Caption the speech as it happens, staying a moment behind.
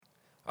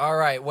All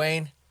right,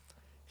 Wayne,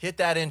 hit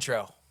that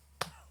intro.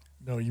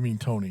 No, you mean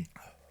Tony.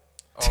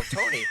 Oh,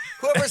 Tony.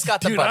 Whoever's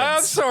got the Dude, buttons.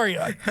 I'm sorry.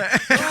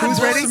 Who's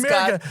ready?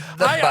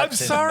 I'm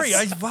sorry.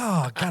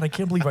 God, I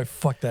can't believe I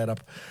fucked that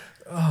up.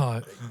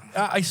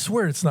 I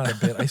swear it's not a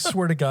bit. I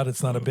swear to God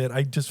it's not a bit.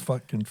 I just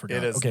fucking forgot.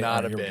 It is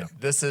not a bit.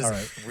 This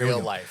is real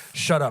life.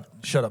 Shut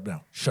up. Shut up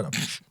now. Shut up.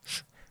 Shh.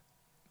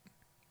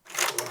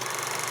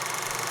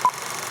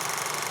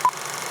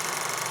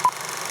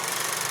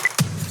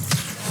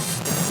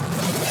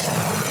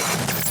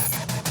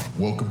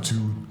 Welcome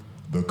to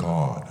the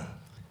K.O.N.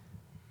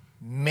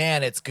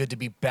 Man, it's good to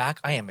be back.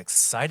 I am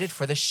excited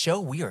for the show.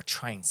 We are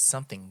trying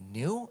something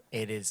new.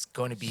 It is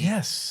going to be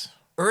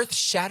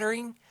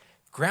earth-shattering,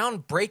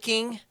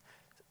 groundbreaking,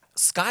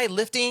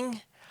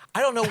 sky-lifting. I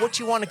don't know what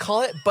you want to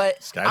call it,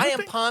 but I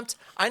am pumped.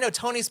 I know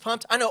Tony's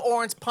pumped. I know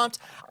Oren's pumped.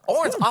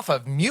 Oren's off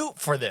of mute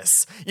for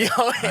this. You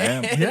know,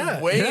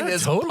 and Wayne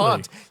is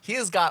pumped. He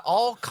has got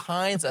all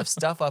kinds of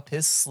stuff up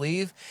his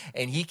sleeve,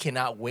 and he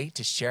cannot wait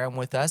to share them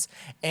with us.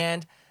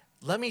 And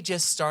let me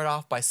just start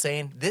off by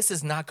saying this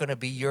is not going to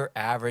be your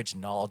average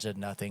knowledge of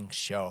nothing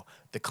show.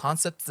 The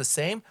concept's the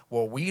same.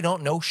 Well, we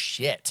don't know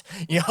shit,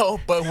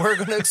 but we're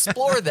going to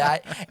explore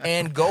that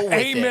and go with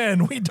it.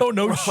 Amen. We don't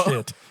know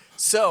shit.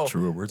 So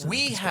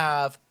we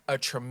have a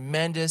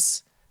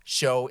tremendous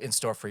show in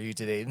store for you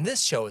today. And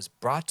this show is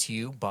brought to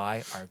you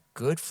by our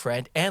good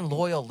friend and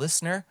loyal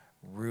listener,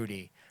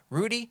 Rudy.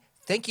 Rudy,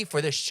 thank you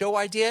for this show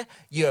idea.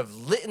 You have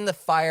lit in the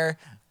fire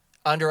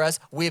under us.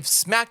 We've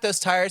smacked those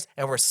tires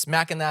and we're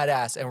smacking that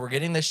ass and we're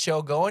getting this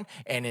show going.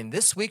 And in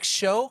this week's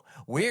show,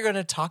 we're going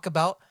to talk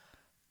about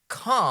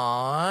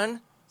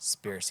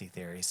conspiracy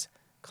theories.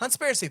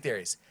 Conspiracy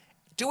theories.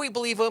 Do we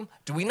believe them?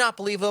 Do we not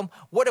believe them?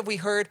 What have we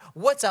heard?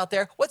 What's out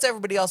there? What's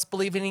everybody else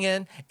believing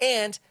in?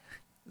 And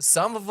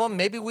some of them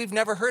maybe we've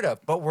never heard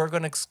of, but we're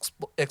going to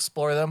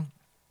explore them.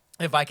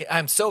 If I can,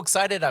 I'm so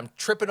excited, I'm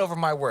tripping over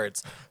my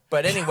words.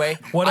 But anyway,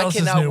 I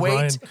cannot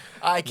wait.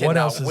 I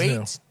cannot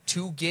wait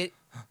to get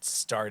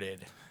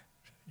started.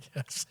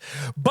 Yes.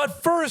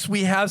 But first,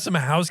 we have some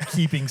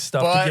housekeeping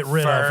stuff to get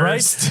rid of,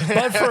 right?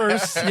 But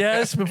first,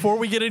 yes, before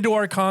we get into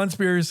our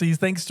conspiracies,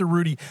 thanks to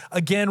Rudy.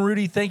 Again,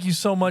 Rudy, thank you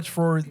so much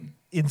for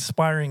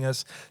inspiring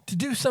us to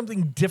do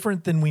something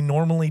different than we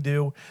normally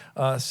do.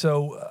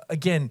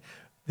 Again,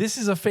 this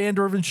is a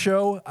fan-driven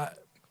show.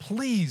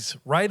 Please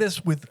write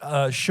us with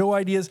show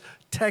ideas,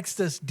 text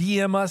us,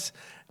 DM us.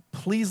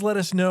 Please let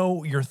us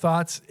know your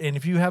thoughts. And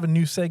if you have a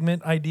new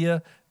segment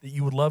idea that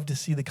you would love to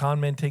see the con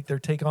men take their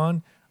take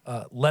on,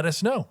 let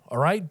us know, all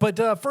right?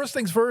 But first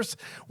things first,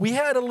 we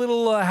had a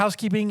little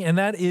housekeeping, and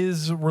that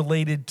is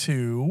related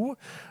to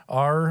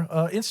our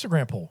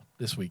Instagram poll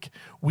this week.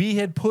 We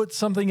had put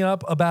something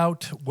up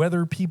about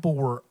whether people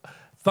were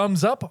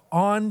thumbs up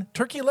on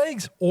turkey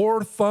legs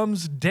or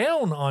thumbs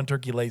down on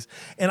turkey legs.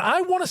 And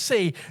I want to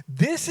say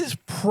this is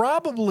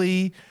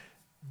probably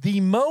the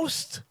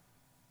most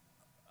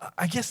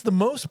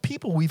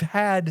people we've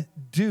had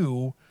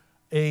do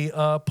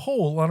a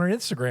poll on our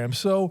Instagram.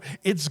 So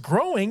it's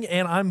growing,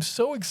 and I'm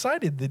so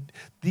excited that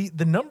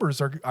the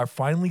numbers are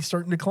finally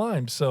starting to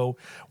climb. So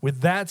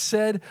with that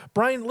said,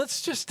 Brian,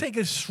 let's just take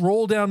a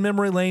stroll down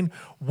memory lane.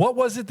 What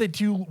was it that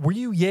were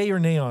you yay or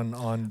nay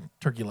on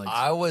turkey legs?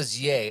 I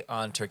was yay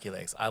on turkey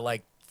legs. I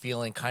like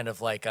feeling kind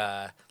of like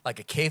a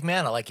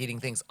caveman. I like eating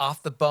things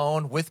off the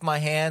bone with my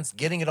hands,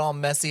 getting it all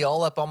messy,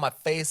 all up on my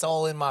face,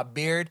 all in my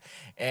beard,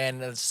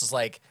 and it's just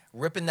like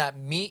ripping that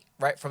meat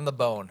right from the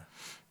bone.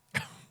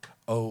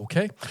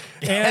 Okay.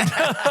 And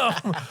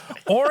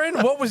Oren,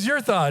 what was your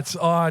thoughts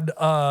on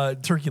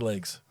turkey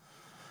legs?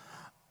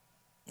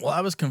 Well,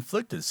 I was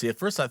conflicted. See, at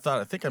first I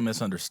think I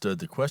misunderstood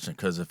the question,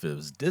 because if it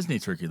was Disney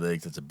turkey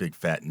legs, it's a big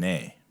fat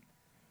nay.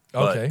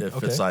 But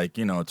if it's like,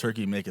 a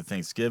turkey you make at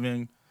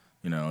Thanksgiving,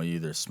 you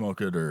either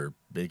smoke it or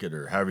bake it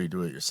or however you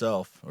do it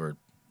yourself or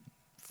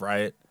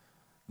fry it,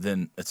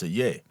 then it's a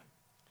yay.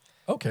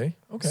 Okay.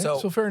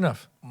 So fair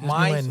enough.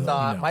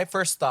 My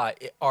first thought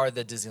are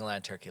the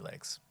Disneyland turkey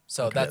legs.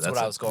 So that's what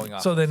I was going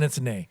on. So then it's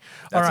a nay.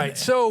 All right.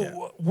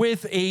 So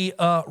with a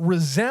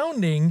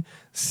resounding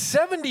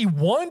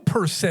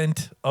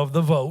 71% of the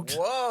vote.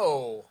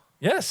 Whoa.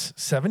 Yes,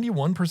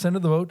 71%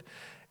 of the vote.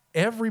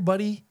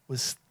 Everybody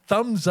was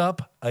thumbs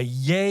up, a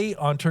yay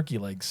on turkey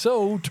legs.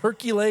 So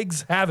turkey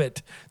legs have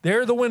it.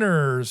 They're the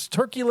winners.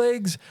 Turkey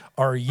legs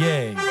are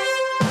yay.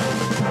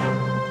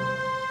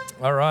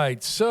 All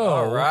right.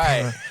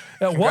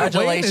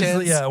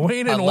 Congratulations.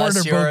 Wayne and Oren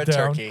are both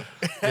down. Turkey.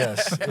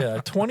 Yes.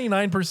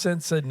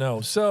 29% said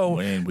no. So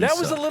that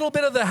was a little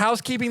bit of the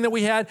housekeeping that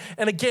we had.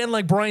 And again,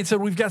 like Brian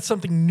said, we've got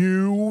something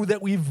new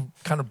that we've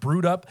kind of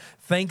brewed up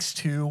thanks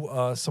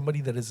to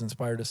somebody that has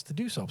inspired us to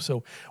do so.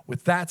 So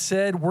with that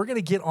said, we're going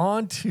to get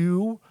on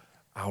to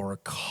our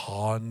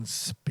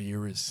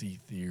conspiracy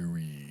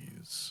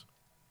theories.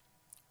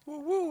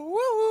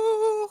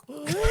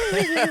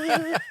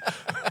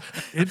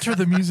 Enter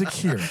the music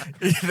here.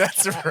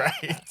 That's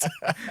right.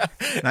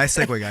 Nice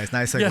segue, guys.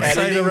 Nice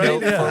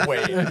segue. For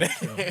Wayne.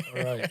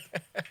 Right.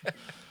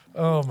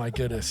 Oh my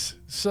goodness.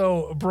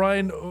 So,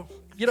 Brian,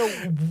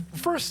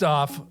 first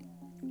off,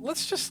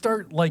 let's just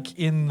start like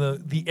in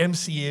the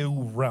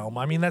MCU realm.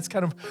 I mean, that's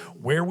kind of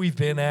where we've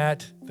been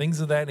at, things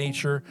of that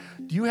nature.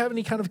 Do you have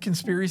any kind of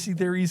conspiracy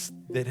theories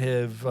that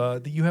have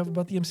that you have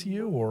about the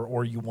MCU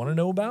or you want to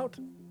know about?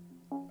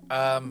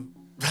 I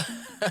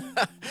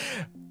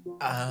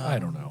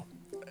don't know.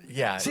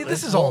 Yeah. See,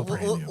 this is all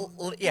brand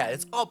new. Yeah,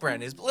 it's all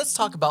brand new. But let's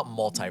talk about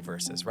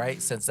multiverses, right?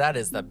 Since that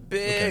is the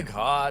big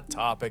hot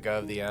topic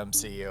of the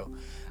MCU.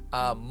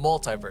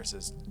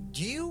 Multiverses.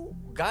 Do you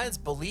guys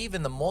believe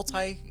in the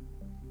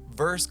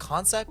multiverse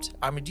concept?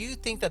 I mean, do you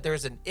think that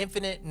there's an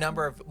infinite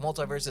number of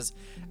multiverses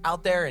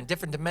out there in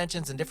different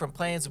dimensions and different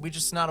planes we're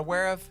just not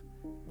aware of?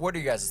 What are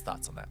your guys'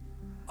 thoughts on that?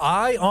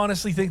 I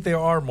honestly think there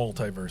are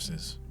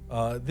multiverses.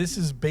 This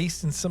is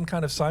based in some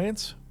kind of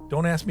science.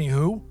 Don't ask me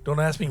who.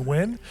 Don't ask me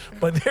when.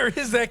 But there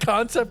is that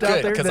concept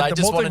out there. Because I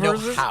just want to know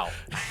how.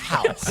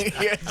 How?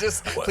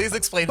 Just please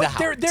explain the how.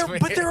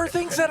 But there are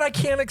things that I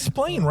can't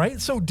explain, right?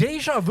 So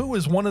deja vu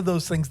is one of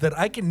those things that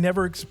I can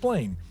never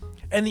explain.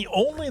 And the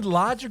only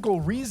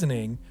logical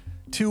reasoning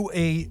to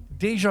a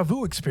deja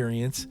vu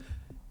experience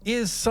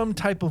is some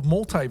type of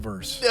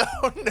multiverse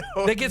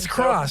that gets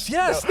crossed.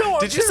 Yes, no.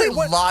 Did you say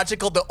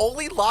logical? The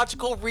only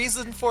logical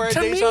reason for a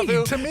deja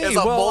vu is a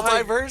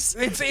multiverse?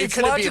 It's logical to me. It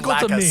could be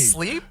lack of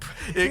sleep.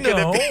 It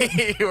could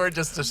be you were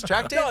just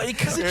distracted. No,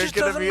 because it just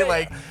doesn't make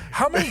like.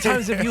 How many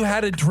times have you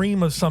had a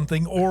dream of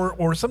something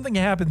or something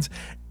happens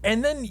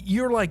and then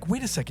you're like,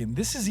 wait a second,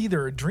 this is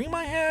either a dream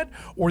I had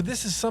or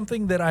this is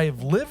something that I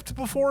have lived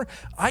before.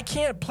 I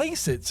can't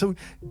place it. So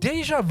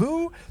deja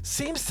vu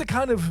seems to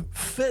kind of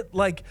fit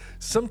like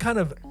some kind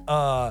of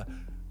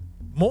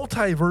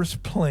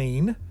multiverse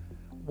plane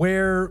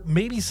where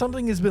maybe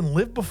something has been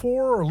lived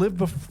before or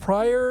lived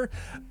prior,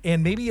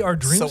 and maybe our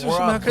dreams are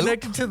somehow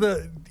connected to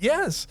the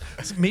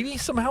maybe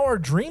somehow our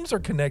dreams are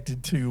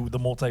connected to the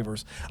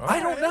multiverse. I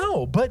don't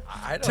know, but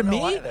to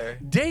me,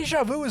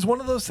 deja vu is one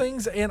of those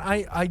things, and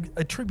I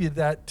attribute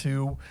that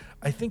to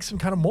I think some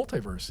kind of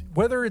multiverse,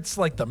 whether it's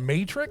like the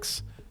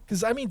Matrix,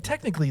 because I mean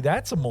technically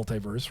that's a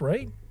multiverse,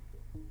 right?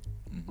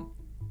 Mm-hmm.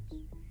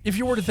 If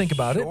you were to think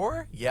about it,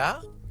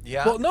 yeah.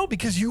 Well, no,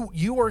 because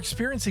you are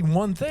experiencing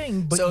one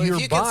thing, but so your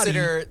if you body...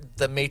 consider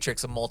the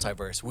Matrix a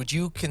multiverse, would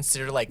you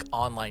consider like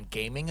online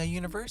gaming a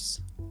universe,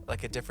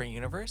 like a different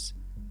universe?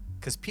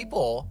 Because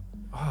people,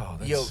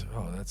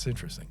 that's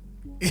interesting.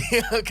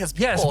 Because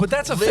people but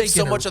that's a live fake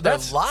so much of their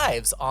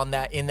lives on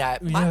that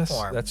platform.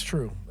 Yes, that's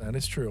true. That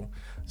is true.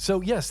 So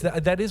yes,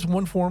 that is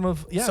one form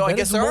of So I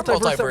guess there are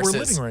multiverses that we're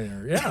living right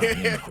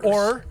here.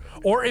 Yeah.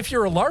 Or if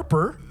you're a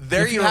LARPer.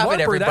 There you have it,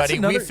 everybody.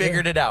 We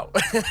figured it out. The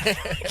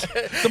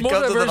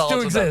multiverse do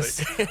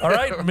exist. All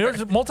right,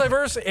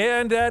 multiverse,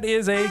 and that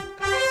is a.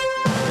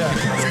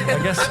 I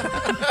guess.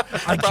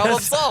 Problem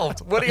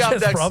solved. What do you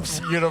have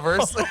next,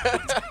 universe?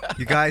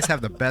 You guys have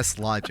the best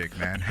logic,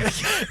 man.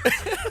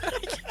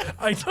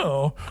 I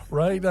know,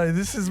 right?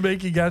 This is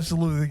making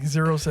absolutely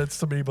zero sense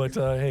to me, but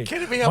hey,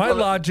 my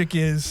logic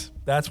is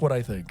that's what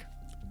I think.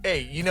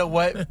 Hey, you know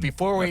what?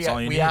 Before we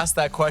asked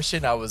that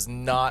question, I was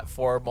not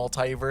for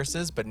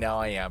multiverses, but now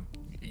I am.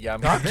 Yeah,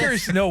 I'm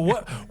curious to know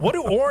what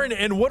do Oren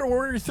and what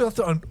are your thoughts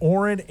on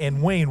Oren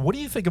and Wayne? What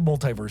do you think of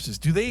multiverses?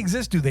 Do they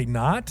exist? Do they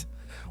not?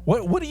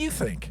 What do you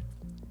think?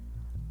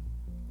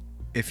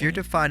 If you're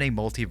defining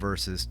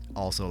multiverses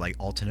also like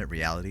alternate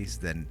realities,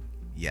 then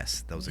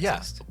yes, those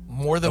exist.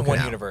 More than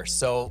one universe.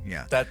 So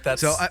that's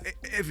so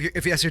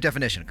if that's your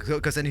definition,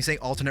 because then you're saying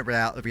alternate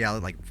reality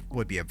like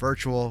would be a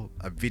virtual,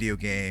 a video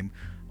game,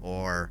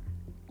 or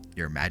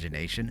your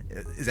imagination.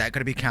 Is that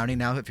going to be counting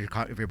now if you're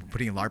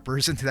putting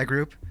LARPers into that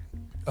group?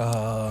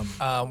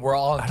 We're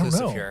all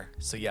inclusive here,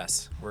 so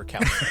yes, we're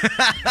counting.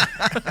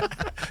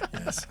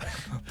 Yes,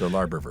 the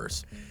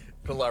LARPerverse.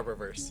 The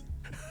LARPerverse.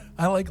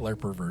 I like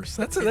LARPerverse.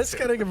 That's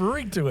kind of a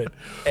ring to it.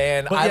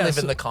 And I live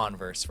in the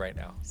Converse right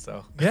now,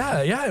 so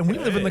yeah, and we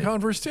live in the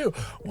Converse too.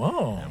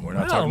 Whoa, and we're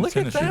not talking look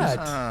at that.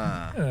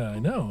 Yeah, I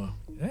know.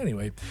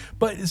 Anyway,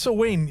 but so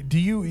Wayne, do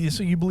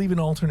you believe in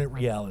alternate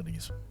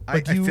realities? I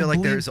feel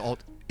like there's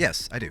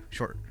yes, I do.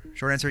 Short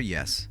answer,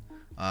 yes.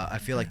 I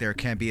feel like there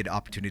can be an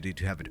opportunity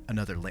to have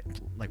another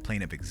like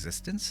plane of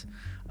existence,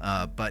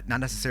 but not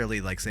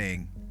necessarily like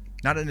saying,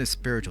 not in a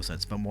spiritual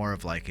sense, but more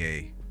of like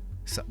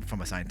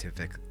from a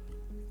scientific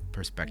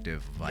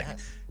perspective. Like,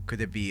 could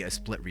there be a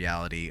split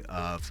reality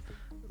of,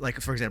 like,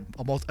 for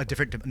example,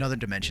 another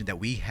dimension that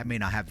we may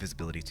not have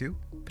visibility to?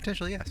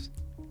 Potentially, yes.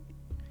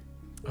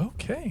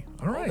 Okay,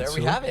 all right. There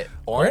we have it.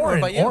 Oren, what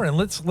about you? Oren,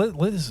 let's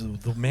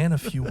the man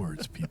of few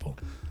words, people.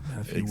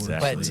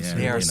 Exactly. But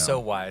they are so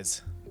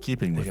wise.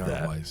 Keeping with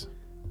that. Wise.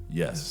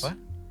 Yes. What?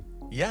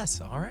 Yes.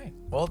 All right.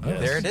 Well,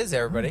 there it is,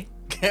 everybody.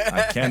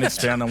 I can't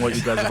expand on what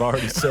you guys have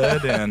already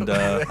said, and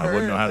I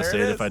wouldn't know how to say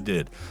it if I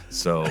did.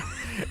 So,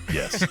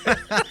 yes.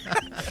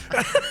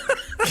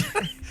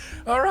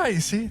 All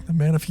right. See, the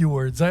man of few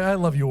words. I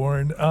love you,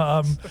 Warren.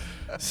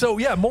 So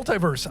yeah,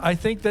 multiverse. I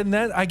think then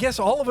that I guess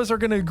all of us are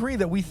going to agree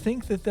that we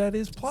think that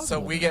is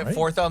plausible. So we get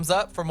 4 thumbs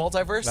up for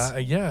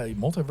multiverse. Yeah,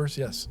 multiverse.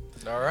 Yes.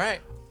 All right.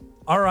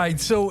 All right.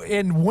 So,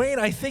 and Wayne,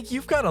 I think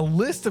you've got a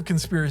list of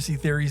conspiracy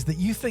theories that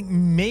you think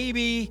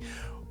maybe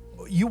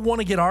you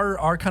want to get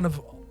our kind of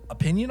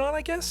opinion on,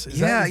 I guess? Is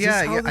this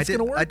how that's going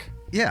to work?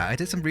 I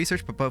did some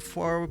research, but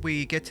before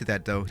we get to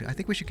that, though, I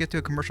think we should get to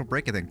a commercial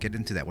break and then get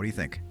into that. What do you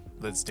think?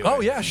 Let's do it.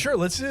 Oh, yeah, sure.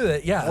 Let's do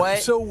that. Yeah.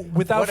 So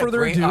without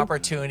further ado. What a great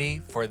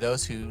opportunity for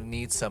those who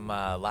need some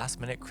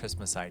last-minute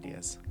Christmas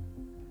ideas.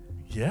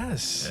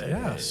 Yes,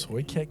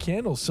 Soy Cat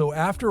Candles. So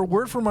after a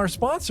word from our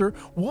sponsor,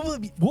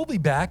 we'll be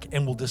back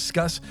and we'll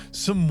discuss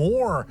some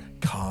more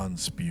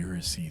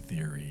conspiracy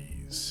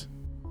theories.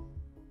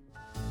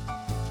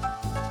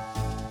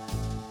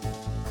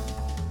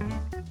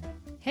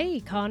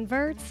 Hey,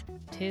 converts!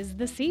 'Tis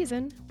the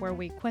season where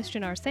we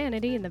question our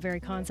sanity in the very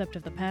concept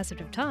of the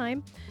passage of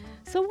time.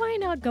 So why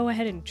not go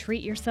ahead and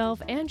treat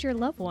yourself and your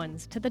loved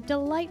ones to the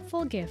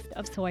delightful gift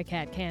of Soy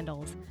Cat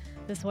Candles.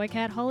 The Soy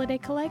Cat Holiday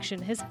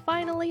Collection has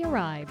finally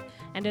arrived,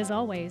 and as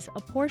always,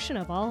 a portion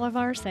of all of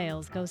our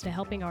sales goes to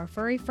helping our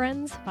furry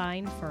friends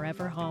find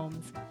forever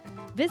homes.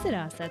 Visit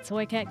us at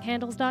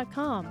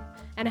soycatcandles.com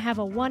and have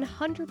a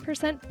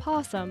 100%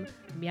 possum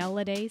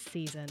Meowliday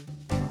season.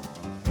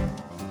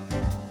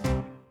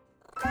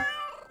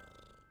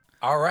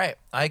 All right,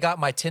 I got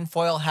my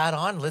tinfoil hat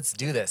on. Let's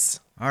do this.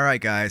 All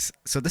right, guys.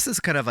 So this is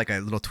kind of like a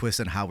little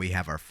twist on how we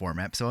have our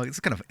format. So it's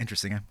kind of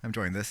interesting. I'm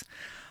enjoying this.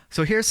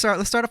 So let's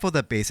start off with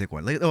a basic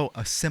one.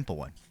 A simple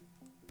one.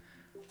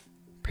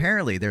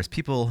 Apparently, there's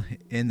people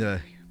in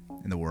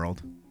the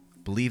world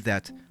believe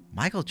that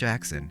Michael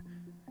Jackson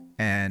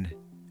and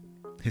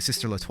his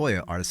sister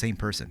LaToya are the same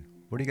person.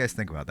 What do you guys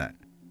think about that?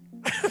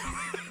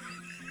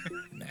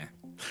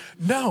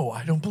 No,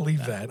 I don't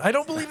believe that. I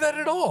don't believe that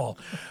at all.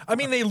 I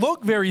mean, they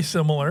look very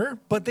similar,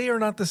 but they are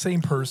not the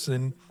same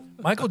person.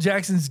 Michael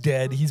Jackson's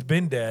dead. He's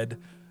been dead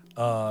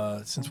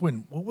since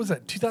when? What was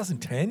that?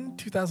 2010,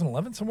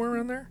 2011, somewhere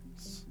around there?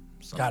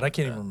 God, I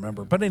can't even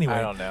remember. But anyway.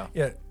 I don't know.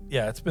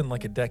 Yeah, it's been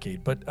like a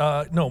decade. But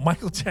no,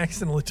 Michael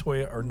Jackson and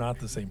LaToya are not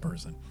the same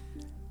person.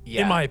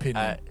 Yeah, in my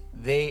opinion.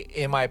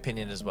 In my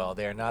opinion as well,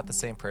 they are not the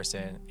same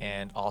person.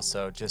 And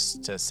also,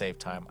 just to save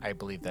time, I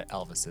believe that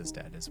Elvis is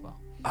dead as well.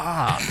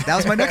 That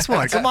was my next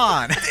one. Come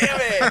on.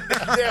 Damn it.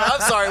 I'm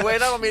sorry. Wait, I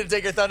don't mean to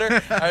take your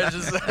thunder.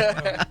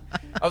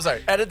 I'm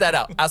sorry. Edit that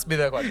out. Ask me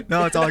that question.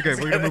 No, it's all good.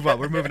 We're going to move on.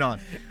 We're moving on.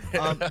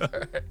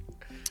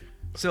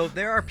 So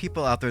there are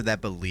people out there that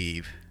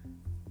believe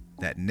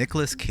that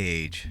Nicolas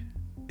Cage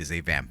is a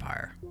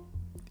vampire.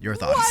 Your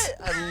thoughts?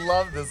 What? I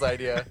love this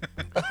idea.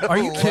 Are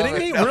you kidding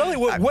me? Really?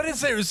 What is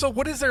there? So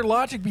what is their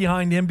logic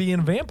behind him being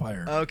a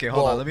vampire? Okay,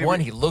 hold on. Let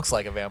me he looks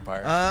like a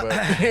vampire.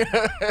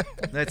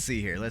 Let's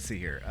see here.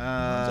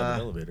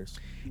 Elevators.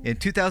 In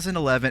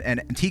 2011,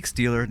 an antique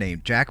dealer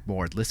named Jack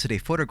Mord listed a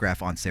photograph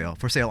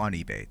for sale on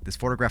eBay. This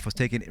photograph was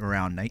taken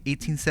around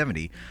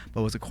 1870,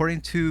 but was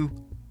according to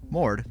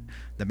Mord,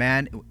 the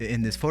man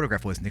in this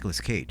photograph was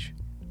Nicolas Cage.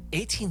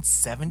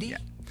 1870?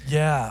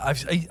 Yeah,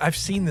 I've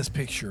seen this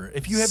picture.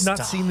 If you have not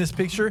seen this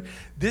picture,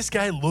 this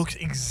guy looks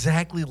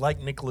exactly like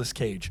Nicolas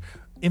Cage.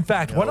 In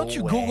fact, why don't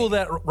you Google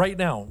that right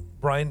now,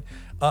 Brian?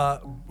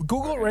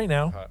 Google it right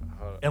now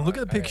and look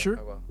at the picture.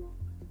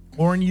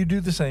 Lauren, you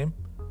do the same.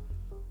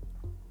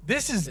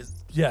 This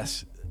is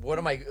yes. What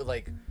am I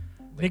like?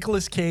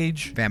 Nicolas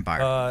Cage.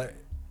 Vampire.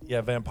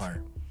 Yeah,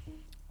 vampire.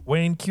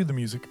 Wayne, cue the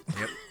music.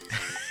 Yep.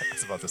 I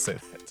was about to say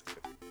that.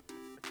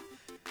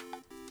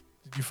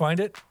 Did you find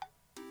it?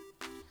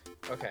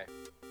 Okay,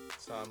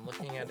 so I'm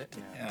looking at it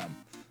now.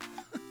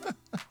 Yeah.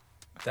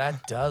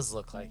 That does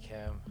look like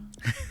him.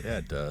 Yeah,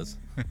 it does.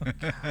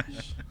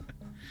 Gosh.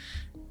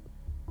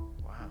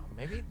 Wow.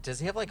 Maybe does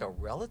he have like a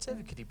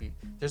relative? Could he be?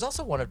 There's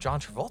also one of John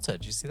Travolta.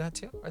 Did you see that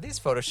too? Are these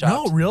photoshopped?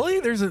 No,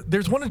 really?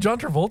 There's one of John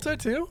Travolta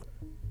too.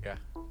 Yeah.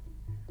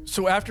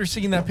 So after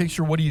seeing that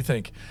picture, what do you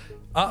think?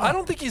 I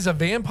don't think he's a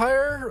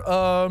vampire,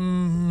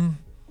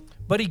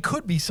 but he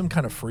could be some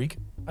kind of freak.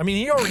 I mean,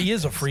 he already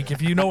is a freak.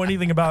 If you know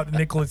anything about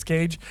Nicolas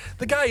Cage,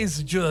 the guy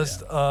is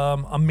just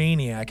a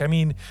maniac. I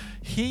mean,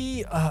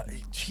 he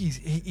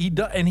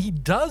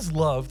does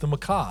love the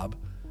macabre.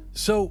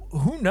 So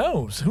who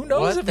knows? Who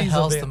knows what if the he's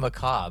hell's the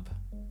macabre?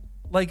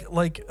 Like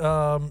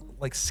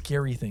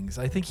scary things.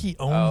 I think he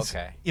owns. Oh,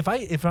 okay.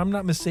 If I'm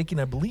not mistaken,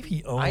 I believe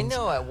he owns. I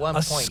know at one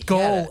a point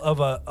skull of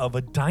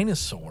a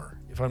dinosaur.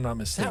 If I'm not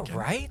mistaken. Is that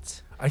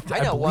right? I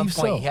know at one point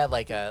so. he had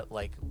like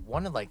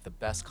one of like the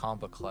best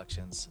comic book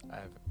collections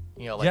I've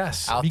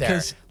yes, out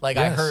because, there. Like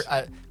yes. I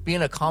heard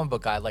being a comic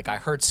book guy, like I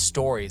heard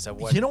stories of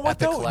what you know what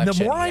the though. collection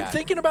The more I'm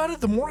thinking about it,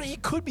 the more he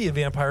could be a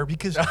vampire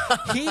because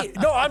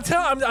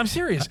I'm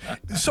serious.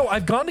 So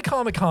I've gone to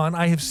Comic-Con.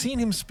 I have seen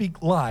him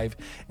speak live,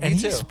 and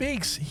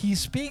he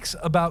speaks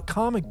about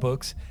comic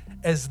books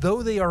as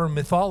though they are a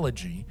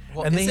mythology.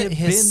 Well, and they have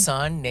his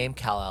son named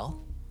Kal-El?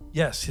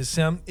 Yes, his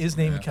son is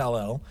named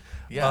Kal-El.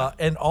 Yeah,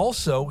 and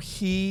also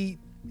he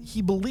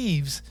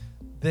believes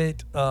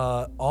that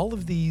all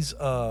of these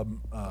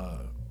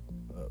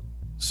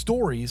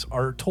stories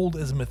are told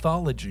as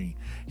mythology.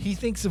 He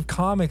thinks of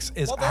comics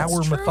as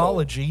our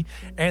mythology,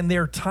 and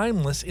they're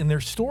timeless in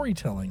their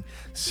storytelling.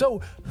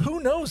 So who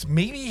knows?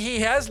 Maybe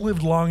he has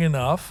lived long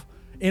enough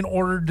in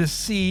order to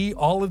see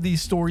all of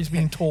these stories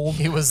being told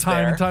He was time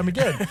there. and time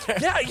again.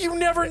 Yeah, you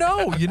never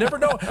know. You never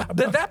know.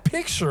 That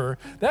picture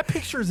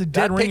is a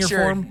dead That ringer picture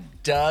for him.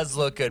 does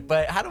look good,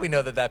 but how do we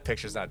know that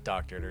picture's not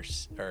doctored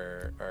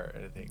or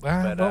anything?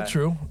 But, Well,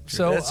 true.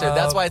 So that's true.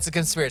 That's why it's a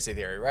conspiracy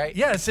theory, right?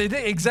 Yes,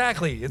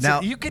 exactly.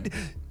 Now- you could.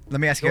 Let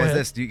me ask you Go guys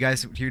ahead. this: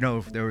 do you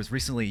know there was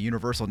recently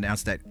Universal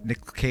announced that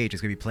Nick Cage is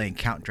going to be playing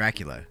Count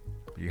Dracula?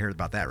 You heard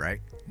about that, right?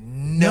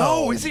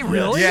 No, is he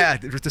really? Yeah,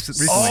 it was just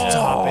recently.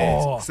 Stop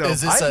Oh. it. So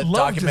Is this I'd a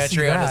love to see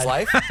documentary on his that.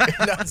 life?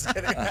 No, I'm just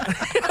kidding.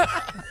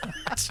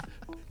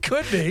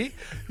 Could be.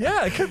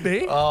 Yeah, it could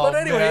be. Oh, but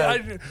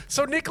anyway, man.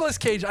 so Nicolas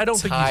Cage, I don't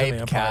think he's a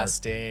vampire.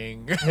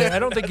 Typecasting. Yeah, I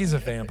don't think he's a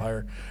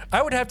vampire.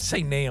 I would have to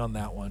say nay on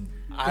that one.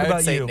 What I about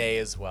would say you? nay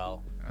as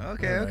well.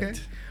 Okay, All okay.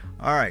 right.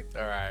 All right.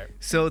 All right.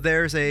 So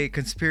there's a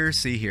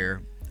conspiracy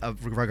here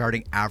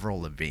regarding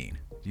Avril Lavigne.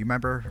 Do you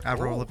remember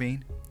Avril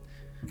Lavigne?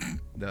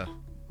 The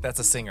That's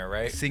a singer,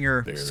 right?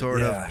 singer,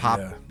 sort Yeah, of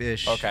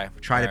pop-ish. Okay,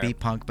 Try to alright. be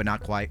punk, but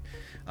not quite.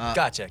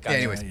 Gotcha.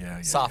 Anyways,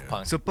 Soft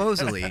punk.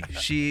 supposedly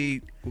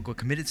she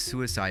committed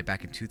suicide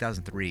back in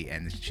 2003,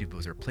 and she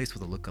was replaced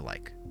with a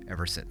lookalike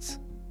ever since.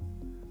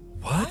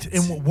 What?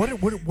 And what are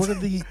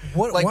the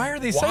what? Like, why are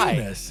they why?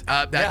 saying this?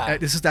 Yeah.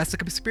 That's the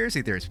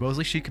conspiracy theory.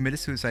 Supposedly she committed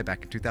suicide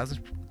back in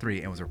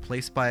 2003 and was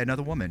replaced by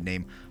another woman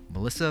named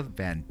Melissa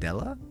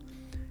Vandella.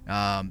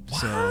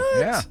 So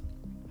yeah,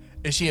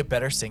 Is she a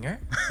better singer?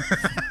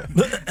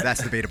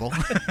 that's debatable.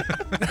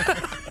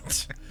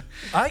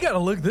 I gotta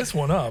look this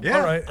one up. Yeah.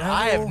 All right.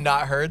 I have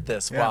not heard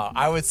this. Yeah. Wow.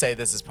 I would say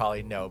this is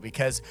probably no,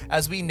 because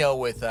as we know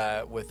with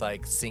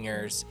like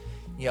singers,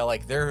 you know,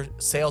 like their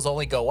sales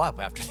only go up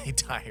after they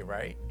die,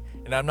 right?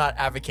 And I'm not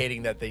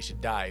advocating that they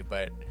should die,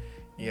 but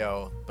you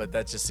know, but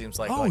that just seems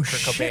like Oh like Kurt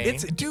shit!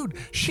 Cobain. Dude,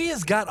 she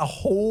has got a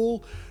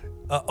whole.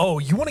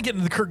 You want to get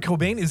into the Kurt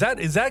Cobain? Is that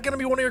going to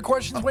be one of your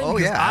questions, Wayne? Oh,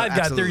 'Cause yeah, I've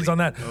got theories absolutely. on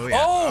that. Oh, yeah.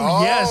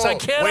 Oh, yes, I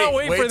cannot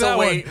wait for till that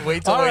Wait one.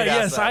 till All Wade right,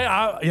 asks yes,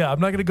 that. I'm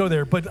not going to go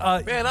there, but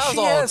Man, I was she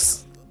all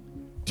has,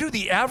 dude,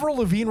 the Avril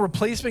Lavigne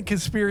replacement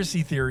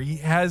conspiracy theory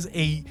has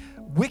a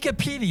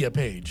Wikipedia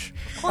page.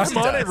 course I'm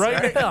it on does, it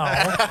right now,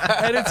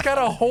 and it's got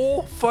a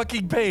whole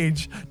fucking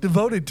page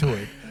devoted to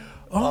it.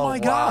 Oh my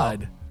wow.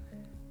 god.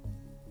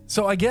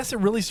 So I guess it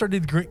really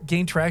started to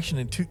gain traction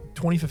in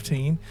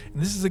 2015,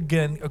 and this is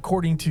again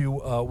according to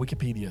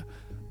Wikipedia.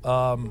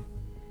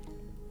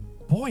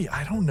 Boy,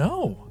 I don't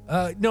know.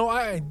 No,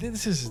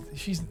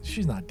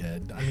 she's not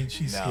dead. I mean,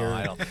 she's No, here.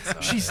 I don't think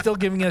so. She's still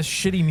giving us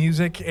shitty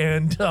music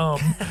and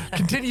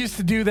continues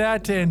to do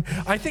that. And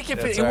I think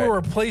if That's it were a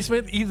right.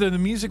 replacement, either the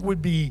music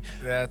would be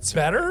That's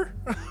better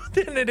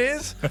than it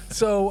is.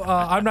 So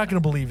I'm not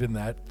going to believe in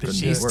that.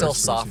 She still Conspiracy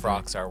soft theory.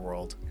 rocks our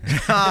world.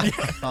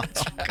 Oh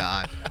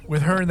God.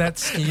 with her and that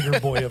skater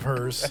boy of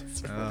hers.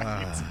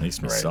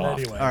 Makes me Right, soft.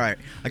 anyway. All right,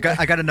 I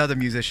got another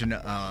musician.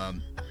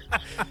 I'm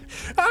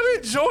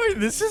enjoying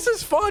this. This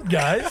is fun,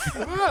 guys.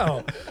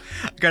 Wow.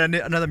 Got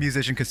another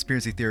musician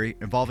conspiracy theory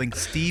involving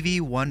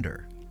Stevie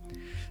Wonder.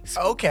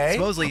 Okay.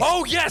 Supposedly,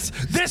 Oh yes,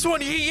 this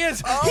one he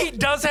is. He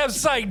does have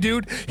sight,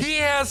 dude. He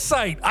has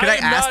sight. can I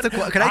ask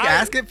Can I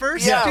ask it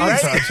first? Yeah, Dude,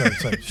 right?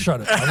 sorry.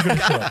 Shut it. I'm gonna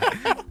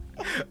shut up.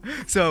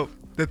 So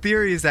the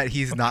theory is that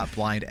he's not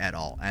blind at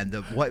all, and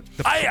the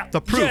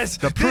proof Yes,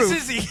 the proof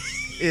this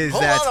is. is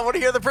Hold that on, I want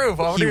to hear the proof.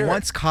 I want to he hear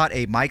once caught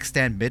a mic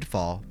stand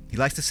mid-fall. He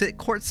likes to sit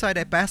courtside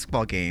at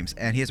basketball games,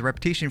 and he has a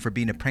reputation for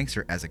being a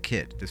prankster as a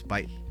kid,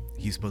 despite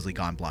he's supposedly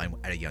gone blind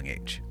at a young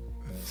age.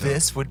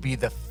 This would be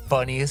the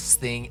funniest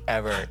thing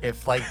ever.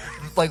 If like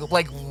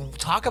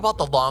talk about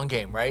the long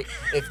game, right?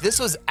 If this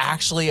was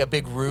actually a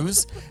big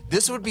ruse,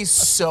 this would be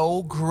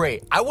so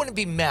great. I wouldn't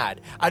be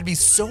mad. I'd be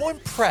so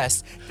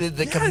impressed that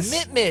the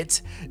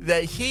commitment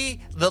that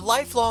the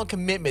lifelong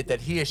commitment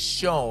that he has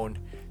shown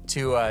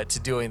to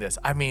doing this.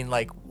 I mean,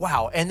 like,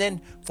 wow. And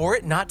then for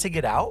it not to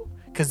get out,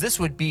 because this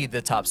would be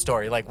the top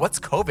story. Like, what's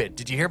COVID?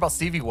 Did you hear about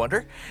Stevie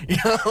Wonder? You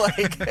know,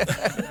 like,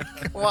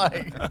 come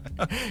on.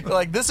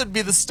 Like, this would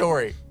be the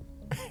story.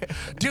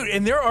 Dude,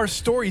 and there are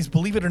stories,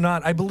 believe it or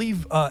not. I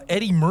believe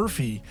Eddie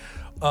Murphy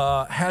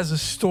has a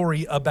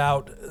story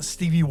about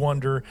Stevie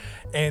Wonder,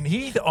 and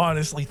he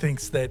honestly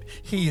thinks that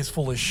he is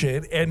full of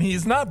shit, and he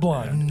is not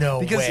blind. No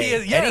because way. He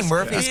is, yes, Eddie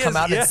Murphy has he come is,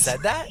 out and yes.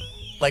 said that?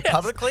 Like,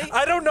 publicly?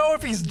 I don't know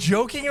if he's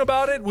joking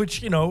about it,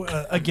 which,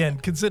 again,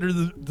 consider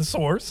the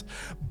source.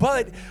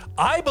 But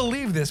I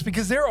believe this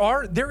because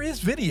there is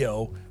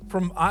video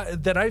from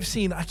that I've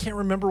seen. I can't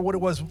remember what it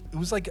was. It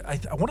was like, I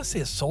want to say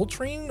a Soul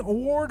Train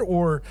award,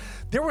 or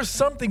there was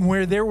something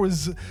where there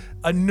was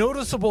a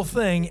noticeable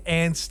thing,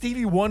 and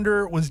Stevie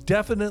Wonder was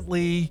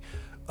definitely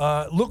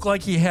looked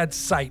like he had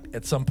sight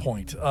at some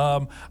point.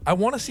 I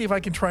want to see if I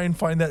can try and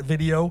find that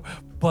video,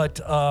 but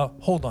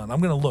hold on. I'm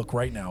going to look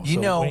right now.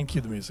 Wayne, cue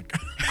the music.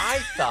 I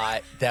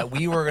thought that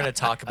we were going to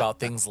talk about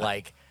things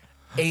like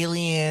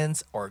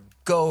aliens or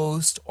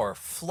ghost or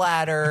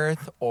flat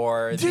earth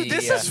or Dude,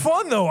 this is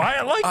fun though.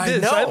 I like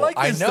this. I like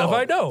this stuff.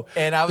 I know.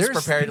 And I was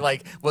There's- prepared.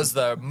 Like, was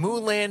the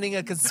moon landing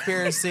a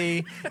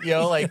conspiracy?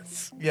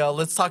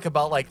 Let's talk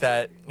about like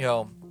that.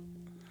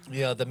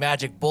 the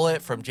magic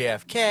bullet from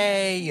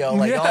JFK,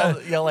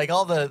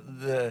 all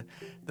the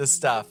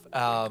stuff.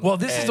 Well,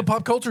 this is a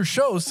pop culture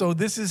show, so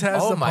this has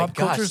the pop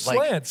culture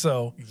slant.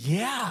 So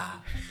yeah,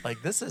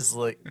 this is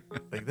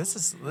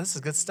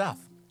good stuff.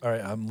 All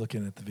right, I'm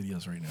looking at the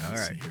videos right now.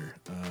 Let's see here.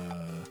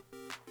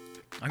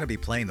 I'm gonna be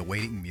playing the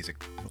waiting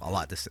music a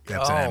lot this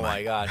episode. Oh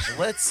my gosh,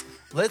 let's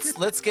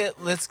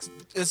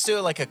do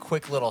like a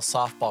quick little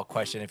softball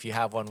question if you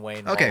have one,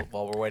 Wayne. Okay.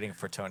 While we're waiting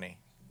for Tony.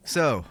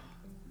 So,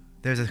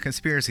 there's a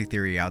conspiracy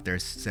theory out there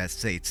that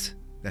states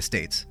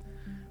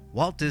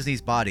Walt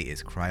Disney's body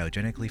is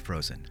cryogenically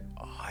frozen.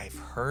 Oh, I've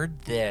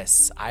heard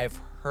this. I've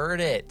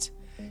heard it.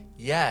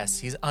 Yes,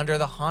 he's under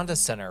the Honda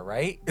Center,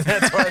 right?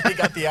 That's why they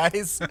got the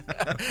ice.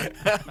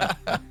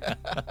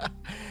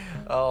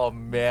 Oh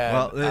man.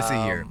 Well, let's see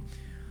here.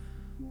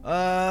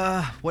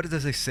 What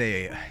does it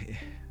say?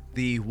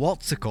 The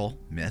Waltsicle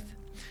myth.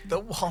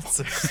 The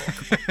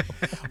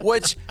Waltsicle.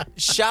 Which,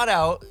 shout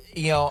out,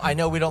 I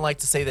know we don't like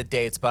to say the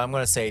dates, but I'm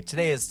going to say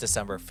today is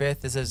December 5th.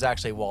 This is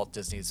actually Walt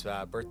Disney's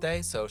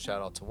birthday, so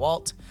shout out to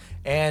Walt.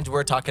 And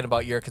we're talking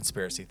about your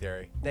conspiracy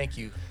theory. Thank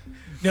you.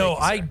 No,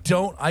 I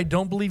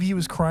don't believe he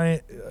was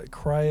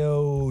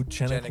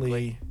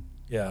cryogenically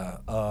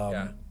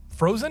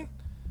frozen.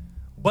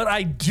 But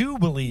I do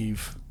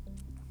believe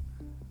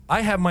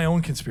I have my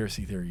own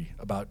conspiracy theory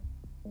about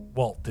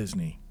Walt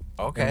Disney.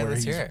 Okay,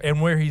 let's hear it.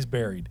 And where he's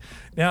buried.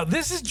 Now,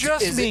 this is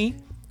just me.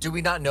 Do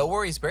we not know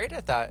where he's buried?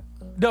 I thought.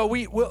 No,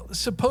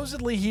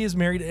 supposedly he is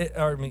buried.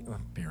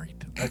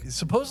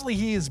 Supposedly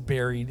he is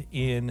buried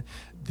in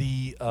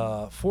the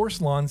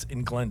Forest Lawns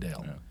in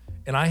Glendale. Yeah.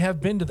 And I have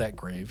been to that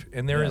grave,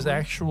 and there is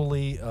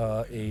actually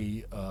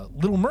a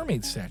Little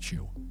Mermaid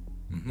statue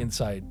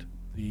inside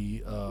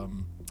the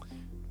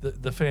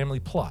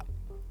family plot.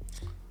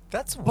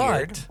 That's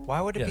weird.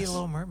 Why would it be a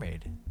Little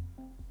Mermaid?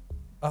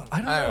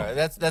 I don't know.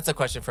 That's a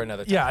question for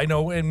another time. Yeah, I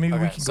know, and maybe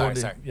we can go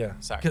into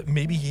Sorry.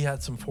 Maybe he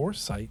had some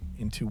foresight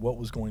into what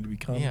was going to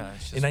become in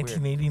weird.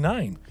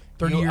 1989.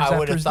 30 years after I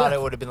would have his thought death.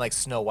 it would have been like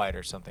Snow White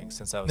or something,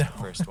 since that was the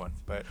first one.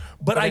 But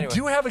I anyway.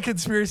 do have a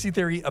conspiracy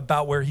theory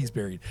about where he's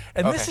buried.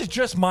 And this is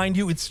just, mind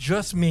you, it's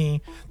just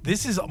me.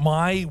 This is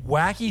my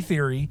wacky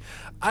theory.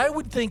 I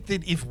would think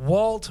that if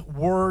Walt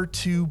were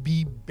to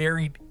be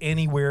buried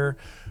anywhere,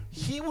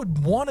 he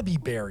would want to be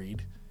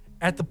buried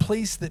at the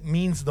place that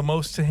means the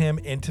most to him.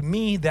 And to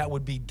me, that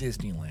would be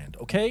Disneyland.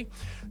 Okay?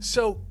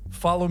 So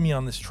follow me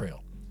on this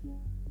trail.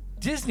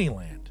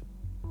 Disneyland.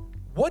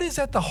 What is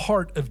at the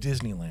heart of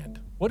Disneyland?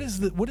 What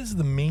is the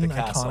main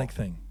iconic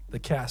thing? The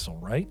castle,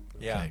 right?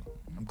 Yeah. Okay.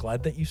 I'm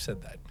glad that you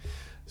said that.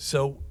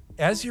 So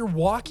as you're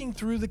walking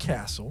through the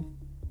castle,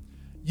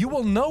 you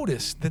will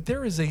notice that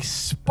there is a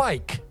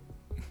spike,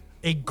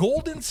 a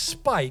golden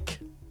spike,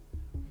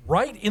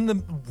 right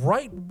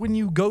when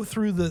you go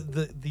through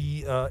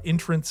the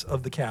entrance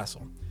of the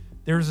castle.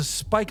 There's a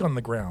spike on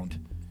the ground,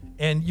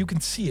 and you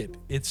can see it.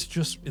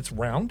 It's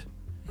round,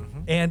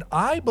 and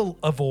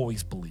I've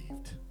always believed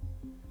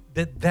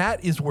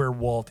that is where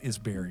Walt is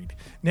buried.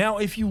 Now,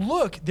 if you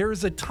look, there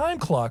is a time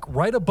clock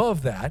right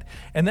above that,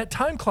 and that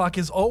time clock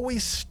is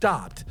always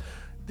stopped.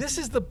 This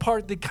is the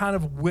part that kind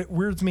of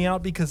weirds me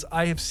out because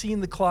I have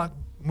seen the clock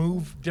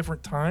move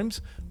different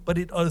times, but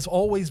it has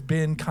always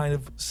been kind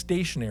of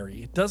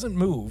stationary. It doesn't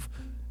move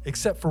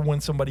except for when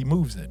somebody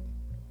moves it.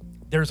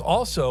 There's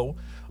also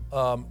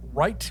so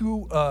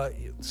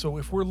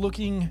if we're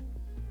looking,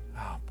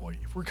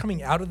 if we're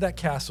coming out of that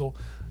castle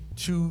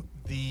to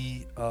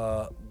the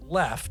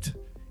left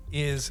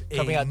is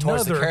coming out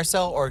towards the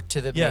carousel or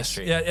to the main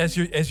street? Yeah,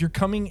 as you're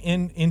coming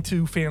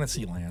into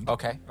Fantasyland.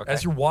 Okay.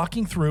 As you're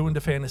walking through into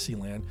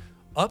Fantasyland,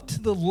 up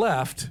to the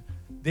left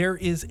there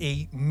is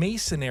a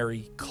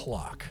masonry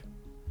clock.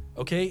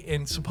 Okay,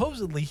 and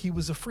supposedly he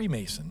was a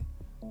Freemason.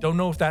 Don't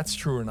know if that's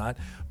true or not,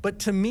 but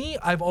to me,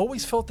 I've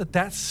always felt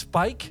that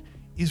spike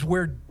is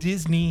where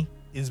Disney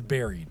is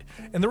buried.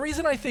 And the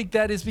reason I think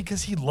that is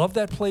because he loved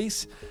that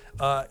place.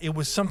 It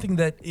was something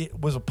that it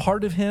was a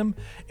part of him,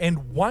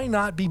 and why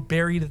not be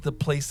buried at the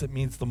place that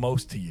means the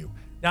most to you?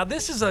 Now,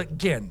 this is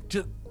again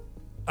just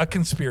a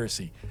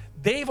conspiracy.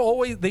 They've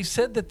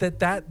said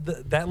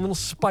that little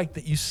spike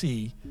that you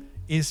see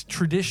is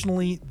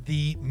traditionally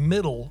the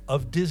middle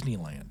of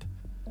Disneyland.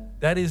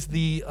 That is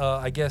the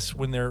I guess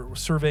when they're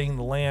surveying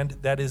the land,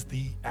 that is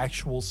the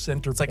actual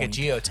center point. It's like a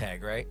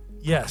geotag, right?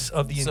 Yes,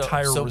 of the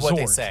entire resort. So what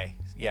they say.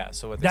 Yeah,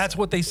 so that's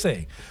what they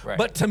say. Right.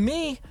 But to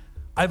me,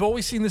 I've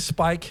always seen this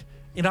spike,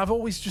 and I've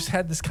always just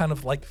had this kind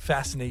of like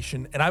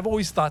fascination, and I've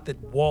always thought that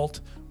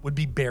Walt would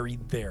be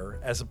buried there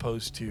as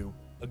opposed to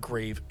a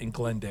grave in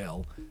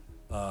Glendale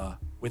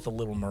with a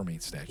Little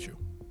Mermaid statue.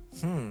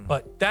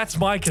 But that's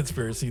my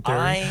conspiracy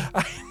theory.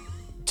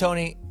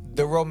 Tony,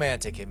 the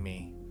romantic in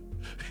me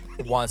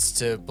wants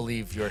to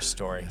believe your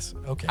story. Yes.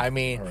 Okay. I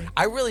mean, right.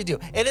 I really do.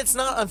 And it's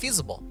not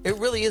unfeasible. It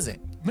really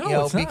isn't.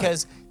 No, it's not.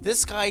 Because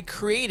this guy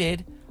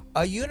created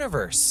a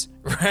universe,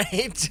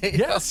 right?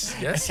 Yes,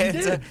 he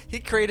did. He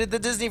created the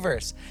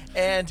Disneyverse.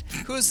 And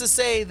who's to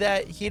say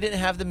that he didn't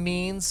have the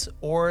means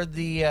or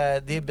the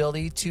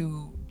ability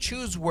to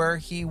choose where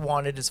he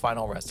wanted his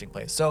final resting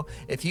place. So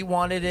if he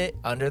wanted it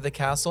under the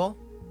castle,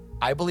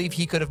 I believe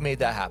he could have made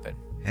that happen.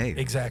 Hey,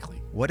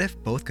 Exactly. what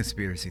if both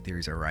conspiracy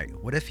theories are right?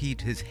 What if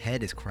his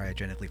head is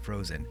cryogenically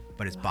frozen,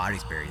 but his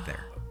body's buried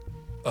there?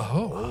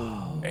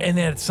 Oh. And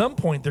then at some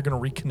point, they're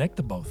going to reconnect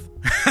the both.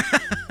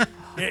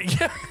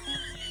 Yeah.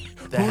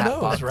 The Who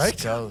Hatbox knows,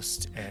 right?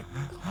 Ghost and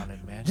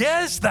Haunted Mansion.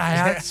 Yes, the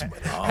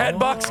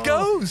Hatbox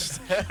Ghost.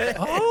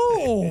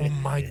 Oh,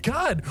 my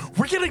God.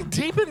 We're getting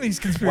deep in these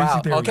conspiracy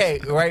Wow. theories. Okay,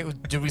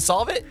 right. Did we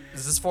solve it?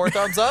 Is this 4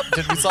 thumbs up?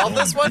 Did we solve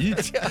this one?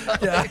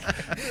 Yeah.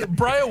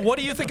 Brian, what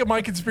do you think of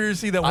my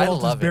conspiracy that I Walt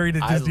is love buried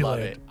it. at Disneyland? I love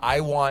it.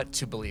 I want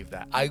to believe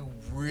that. I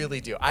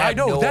really do. I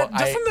know.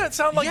 Doesn't that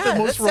sound like the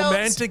most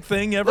romantic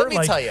thing ever? Let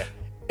me tell you,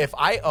 if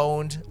I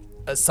owned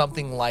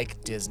something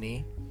like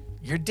Disney,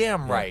 you're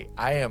damn right.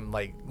 I am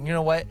like, you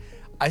know what?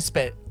 I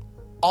spent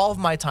all of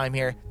my time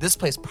here. This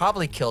place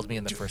probably killed me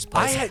in the first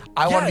place.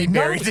 I want to be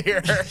buried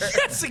here.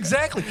 Yes,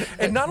 exactly.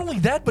 And not only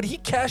that, but he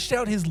cashed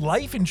out his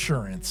life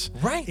insurance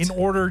in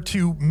order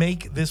to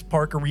make this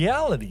park a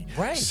reality.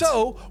 Right.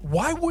 So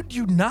why would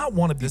you not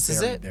want to be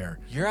buried there?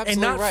 You're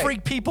absolutely and not right.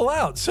 freak people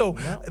out. So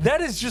that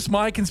is just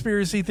my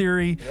conspiracy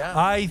theory.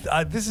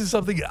 Yeah. This is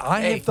something I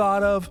have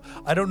thought of.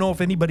 I don't know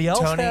if anybody else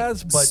Tony,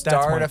 has, but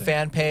start that's a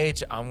fan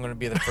page. I'm going to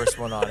be the first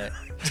one on it.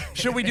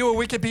 Should we do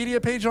a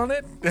Wikipedia page on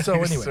it?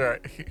 So anyway.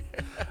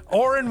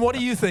 Oren, what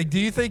do you think? Do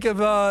you think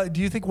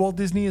Walt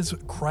Disney is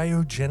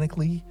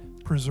cryogenically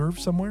preserved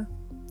somewhere?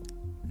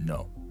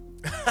 No.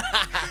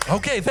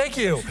 Okay, thank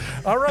you.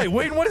 All right,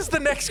 Wayne, what is the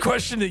next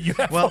question that you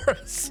have for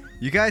us?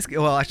 You guys,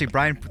 well, actually,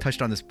 Brian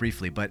touched on this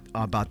briefly, but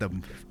about the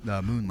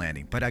moon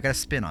landing. But I got a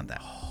spin on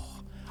that.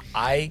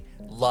 I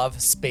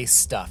love space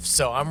stuff,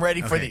 so I'm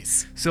ready for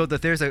these. So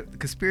there's a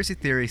conspiracy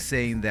theory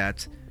saying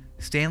that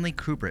Stanley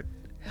Kubrick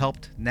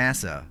helped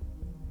NASA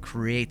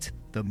create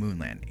the moon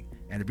landing.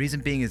 And the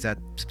reason being is that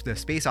the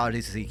Space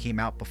Odyssey came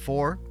out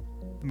before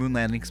the moon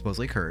landing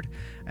supposedly occurred,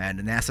 and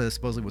NASA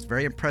supposedly was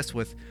very impressed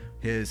with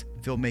his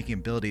filmmaking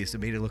abilities that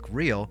made it look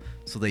real,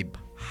 so they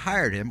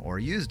hired him or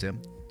used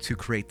him to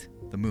create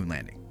the moon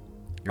landing.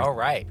 All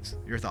right.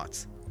 Your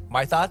thoughts?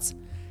 My thoughts?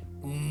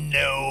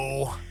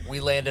 No, we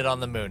landed on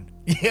the moon.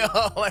 You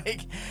know,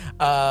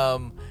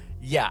 I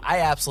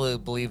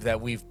absolutely believe that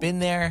we've been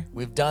there,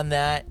 we've done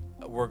that.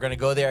 We're gonna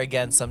go there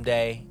again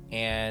someday,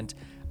 and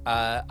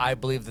I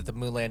believe that the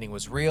moon landing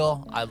was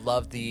real. I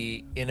love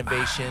the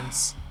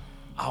innovations.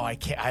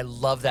 I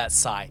love that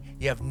sigh.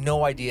 You have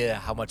no idea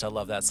how much I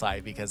love that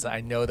sigh because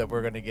I know that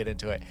we're gonna get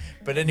into it.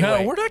 But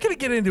anyway, no, we're not gonna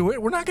get into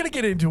it. We're not gonna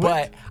get into it.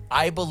 But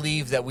I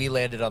believe that we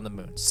landed on the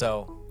moon.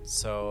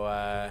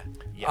 Yeah.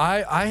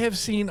 I have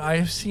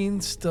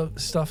seen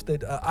stuff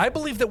that I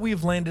believe that we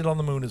have landed on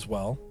the moon as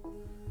well.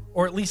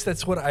 Or at least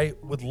that's what I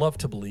would love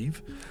to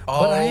believe.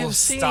 Oh, but I have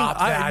seen, stop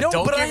that.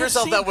 Don't give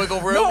yourself that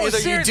wiggle room. No, Either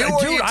seriously, you do or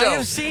dude, you don't. I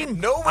have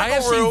seen, no wiggle I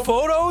have room. seen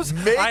photos.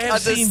 Make I have a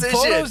seen decision.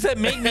 photos that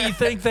make me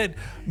think that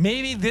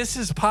maybe this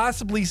is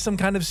possibly some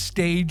kind of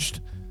staged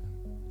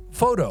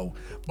photo.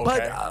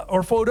 But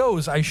or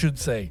photos, I should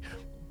say.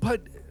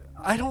 But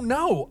I don't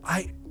know.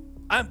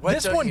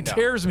 This one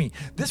tears me.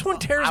 This one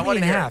tears me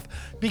in half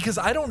because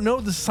I don't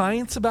know the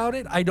science about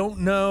it. I don't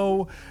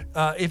know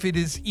if it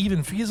is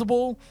even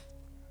feasible.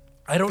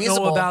 I don't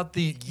know about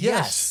the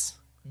yes,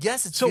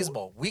 it's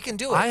feasible. We can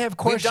do it. I have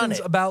questions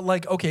about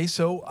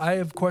I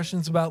have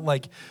questions about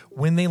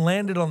when they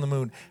landed on the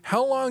moon.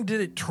 How long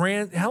did it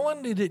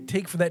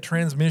take for that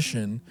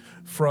transmission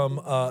from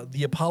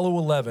the Apollo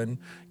 11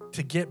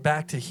 to get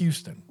back to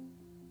Houston?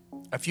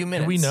 A few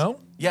minutes. Do we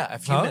know? Yeah, a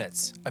few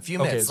minutes. A few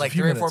minutes, like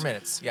 3 or 4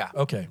 minutes. Yeah.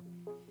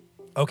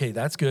 Okay,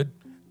 that's good.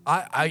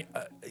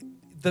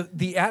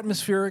 The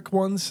atmospheric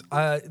ones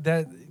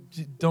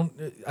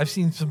I've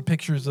seen some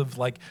pictures of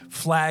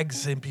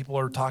flags and people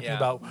are talking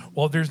about,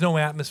 well, there's no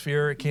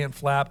atmosphere, it can't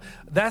flap.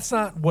 That's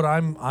not what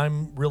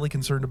I'm really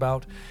concerned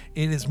about.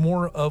 It is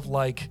more of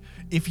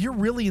if you're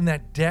really in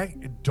that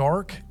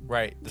dark,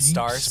 the deep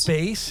stars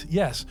space,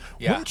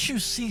 wouldn't you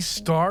see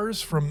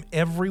stars from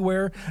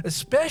everywhere,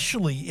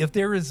 especially if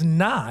there is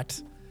not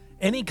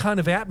any kind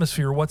of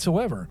atmosphere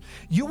whatsoever?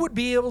 You would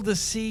be able to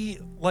see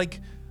what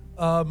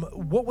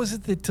was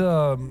it that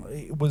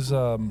it was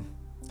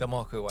the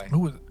Milky Way.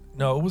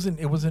 No,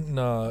 it wasn't.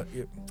 No,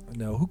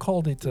 who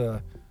called it?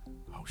 Oh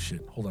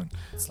shit! Hold on.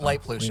 It's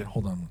light pollution. Wait,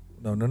 hold on.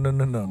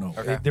 No.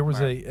 Okay. There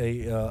was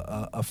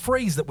a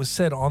phrase that was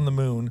said on the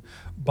moon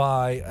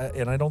by,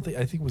 and I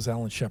think it was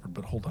Alan Shepard.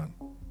 But hold on.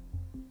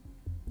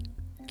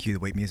 Cue the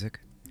wait music.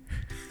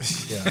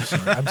 Yeah, I'm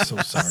sorry. I'm so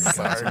sorry,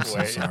 guys. I'm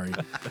so sorry.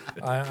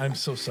 I'm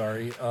so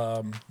sorry.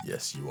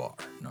 Yes, you are.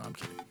 No, I'm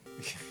kidding.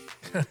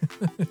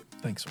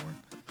 Thanks, Warren.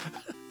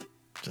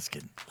 Just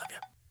kidding. Love you.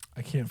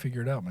 I can't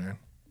figure it out, man.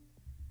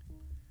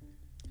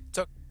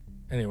 So,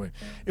 anyway,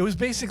 it was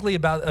basically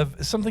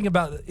about something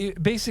about.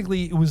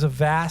 Basically, it was a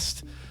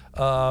vast,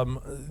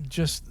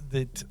 just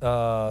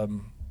that.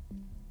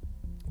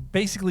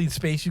 Basically, in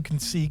space, you can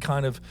see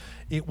kind of.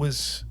 It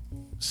was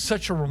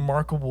such a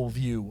remarkable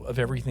view of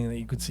everything that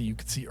you could see. You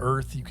could see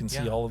Earth. You can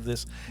see all of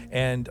this,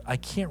 and I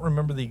can't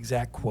remember the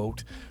exact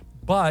quote,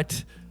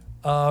 But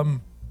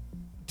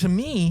to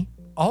me,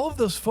 all of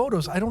those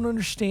photos, I don't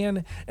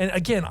understand. And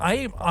again,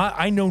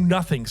 I know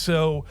nothing.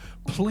 So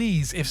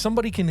please, if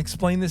somebody can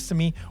explain this to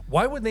me,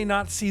 why would they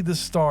not see the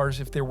stars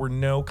if there were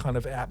no kind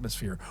of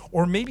atmosphere?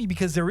 Or maybe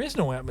because there is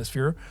no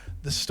atmosphere,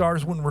 the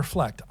stars wouldn't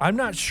reflect. I'm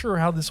not sure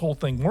how this whole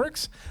thing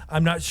works.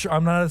 I'm not sure.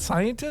 I'm not a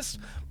scientist,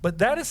 but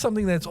that is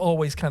something that's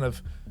always kind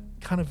of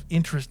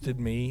interested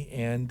me.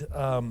 And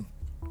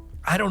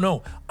I don't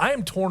know. I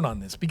am torn on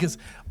this because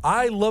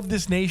I love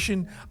this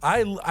nation.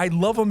 I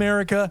love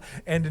America,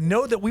 and to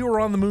know that we were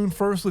on the moon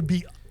first would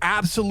be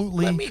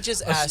absolutely Let me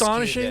just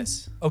astonishing.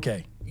 Ask you this.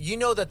 Okay. You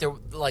know that there,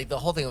 like the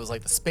whole thing was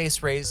like the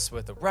space race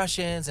with the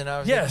Russians and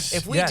everything. Yes.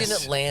 If we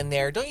didn't land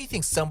there, don't you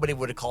think somebody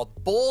would have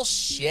called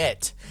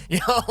bullshit? You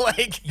know,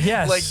 like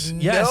yes, like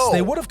yes, no.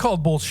 they would have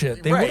called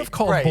bullshit. They would have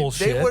called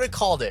bullshit. They would have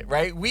called it,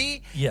 right?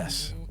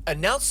 Yes.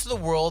 Announced to the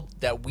world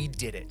that we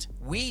did it.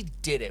 We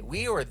did it.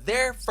 We were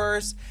there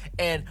first,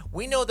 and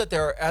we know that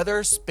there are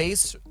other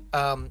space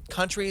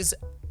countries,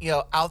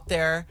 out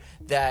there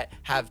that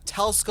have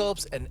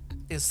telescopes and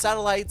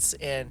satellites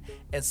and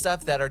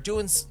stuff that are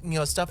doing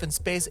stuff in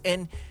space,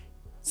 and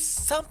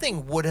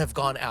something would have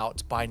gone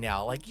out by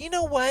now. Like, you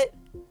know what?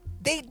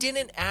 They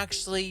didn't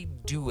actually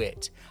do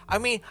it. I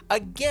mean,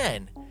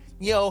 again,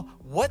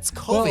 what's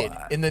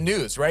COVID in the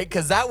news, right?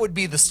 Because that would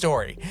be the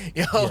story.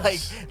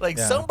 Yes. like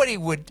somebody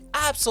would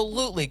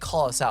absolutely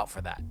call us out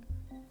for that.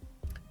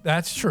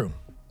 That's true.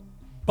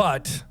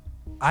 But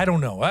I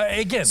don't know.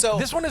 Again, So,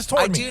 this one is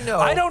torn I me. do know-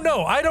 I don't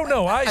know.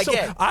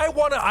 Again. I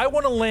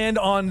want to land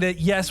on that.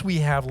 Yes, we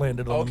have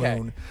landed on the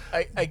moon.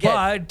 But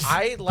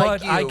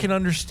I can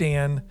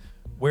understand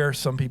where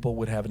some people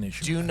would have an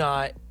issue. do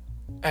not.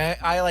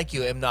 I, like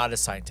you, am not a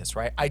scientist,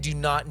 right? I do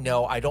not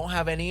know. I don't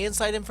have any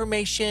inside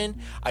information.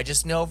 I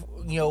just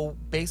know,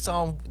 based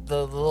on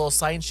the little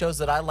science shows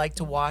that I like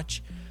to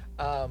watch.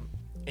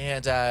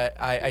 And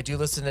I do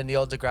listen to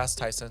Neil deGrasse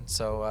Tyson.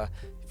 So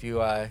if you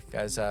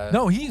guys...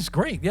 No, he's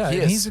great. Yeah,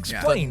 he's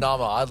explained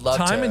phenomenal. I'd love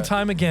time to. and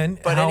time again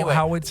But anyway,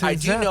 how it's I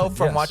do know happened.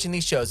 from Yes. watching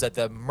these shows that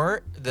the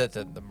moon,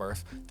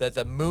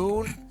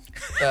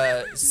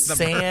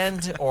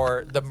 sand,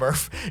 or the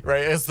Murph,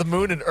 right? It's the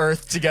moon and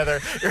Earth together,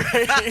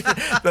 right?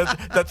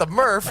 that the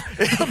Murph,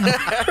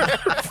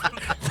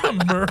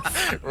 The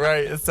Murph.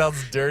 right? It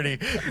sounds dirty,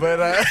 but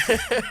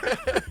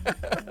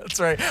that's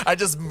right. I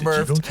just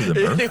Murphed. go to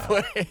the Murph?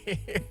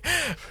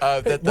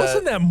 Anyway,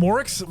 Wasn't that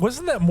Mork's?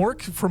 Wasn't that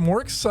Mork from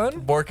Mork's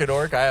son? Mork and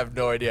Ork? I have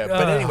no idea.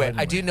 But anyway, I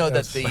anyway, do know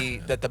that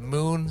that's the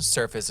moon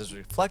surface is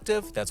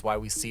reflective. That's why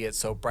we see it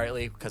so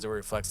brightly, because it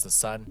reflects the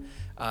sun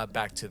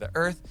back to the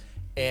Earth.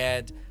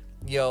 And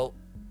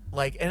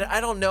and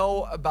I don't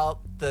know about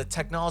the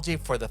technology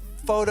for the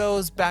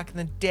photos back in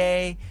the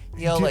day.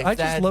 Dude, I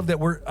just love that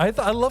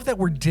I love that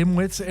we're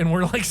dimwits and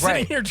we're like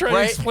sitting here trying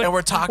to explain. And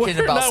we're talking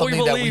whether or about not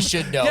something that we believe.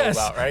 should know Yes,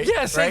 about, right?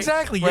 Yes, Right?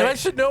 exactly. Right. And I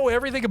should know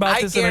everything about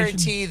I this. and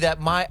guarantee that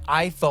my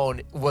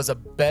iPhone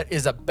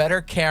is a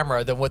better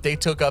camera than what they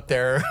took up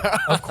there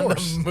of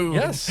course. on the moon.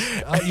 Yes,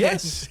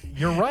 yes,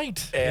 you're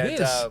right. And it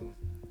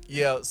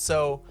is.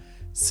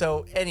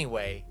 so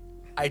anyway,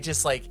 I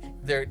just like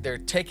they're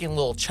taking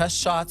little chest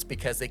shots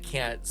because they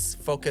can't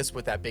focus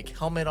with that big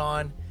helmet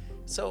on.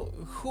 So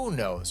who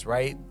knows,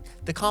 right?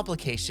 The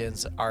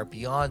complications are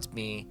beyond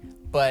me,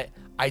 but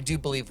I do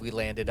believe we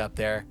landed up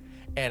there,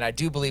 and I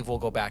do believe we'll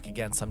go back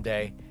again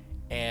someday,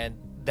 and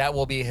that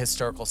will be a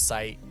historical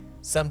site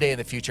someday in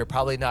the future.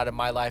 Probably not in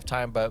my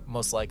lifetime, but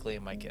most likely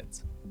in my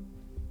kids.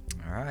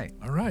 All right.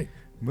 All right.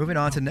 Moving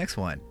on to the next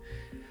one.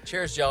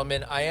 Cheers,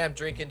 gentlemen. I am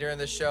drinking during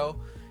the show,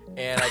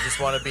 and I just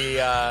want to be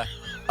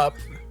up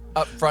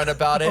front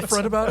about it.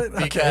 Upfront about it?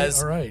 Okay,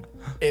 because all right.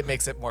 it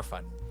makes it more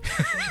fun.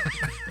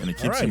 And it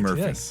All keeps right, you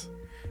Murphy. Yes.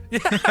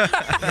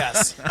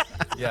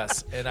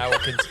 Yes, and I will.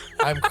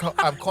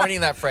 I'm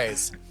coining that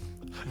phrase,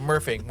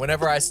 Murphing.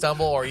 Whenever I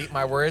stumble or eat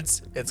my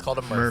words, it's called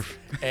a Murph.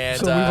 And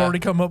So we've already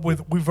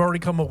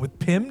come up with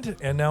pinned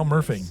and now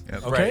Murphing.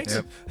 Yep. Okay. Right.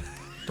 Yep.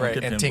 right,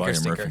 Get and him Tinker by your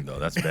Stinker. Murphing, though.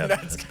 That's bad.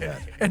 That's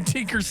bad. And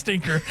Tinker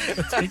Stinker.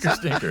 Tinker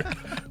Stinker.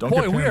 Don't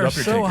Boy, get we pinned are up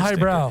your so Tinker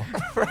highbrow.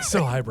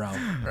 So highbrow.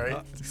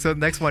 Right. So the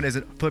next one is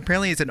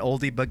apparently it's an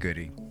oldie but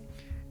goodie.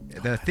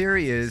 The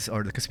theory is,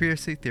 or the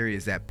conspiracy theory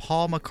is that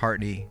Paul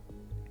McCartney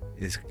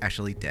is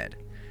actually dead.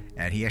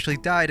 And he actually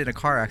died in a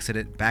car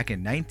accident back in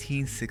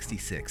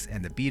 1966.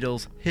 And the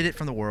Beatles hid it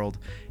from the world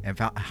and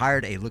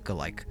hired a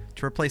look-alike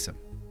to replace him.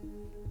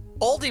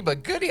 Oldie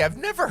but goodie. I've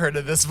never heard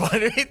of this one.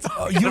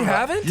 You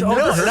haven't? You Oh,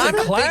 never this is heard a of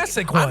it?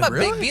 classic I'm one. a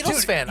really? big Beatles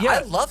Dude, fan. yeah. I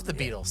love the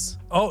Beatles.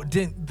 Oh,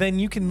 then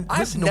you can I've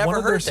listen to never one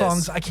of their heard this.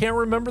 songs. I can't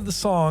remember the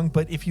song,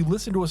 but if you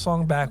listen to a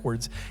song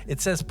backwards, it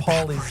says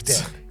Paul is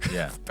dead.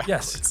 Yeah.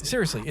 Yes,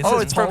 seriously. It Oh,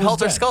 says it's Paul from is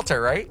Helter dead. Skelter,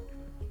 right?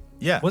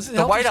 Yeah. Was it The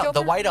Helter White Skelter?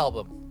 the White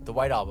Album. The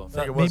White Album.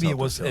 think it was Maybe it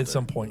Helter was at Skelter.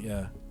 some point,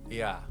 yeah.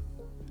 Yeah.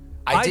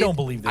 I don't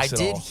believe this I at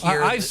did all.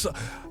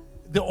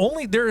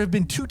 hear. There have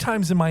been 2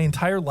 times in my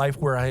entire life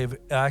where I have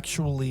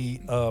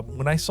actually,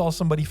 when I saw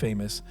somebody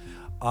famous,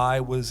 I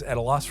was at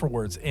a loss for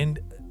words. And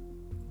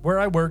where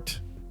I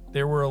worked,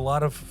 There were a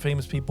lot of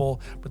famous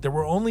people, but there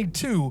were only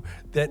 2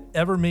 that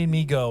ever made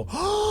me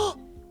go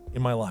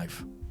in my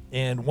life.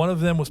 And one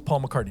of them was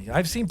Paul McCartney.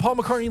 I've seen Paul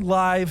McCartney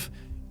live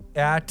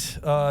at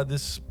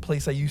this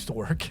place I used to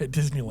work at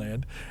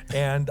Disneyland,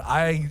 and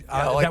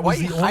that was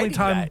the only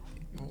time.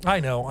 I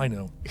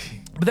know.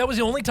 But that was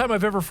the only time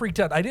I've ever freaked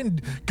out. I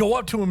didn't go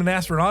up to him and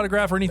ask for an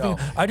autograph or anything.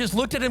 No. I just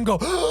looked at him, go,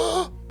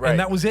 right. And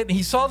that was it. And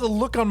he saw the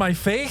look on my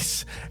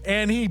face,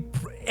 and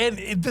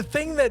the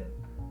thing that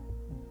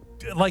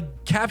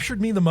like captured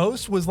me the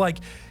most was like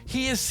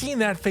he has seen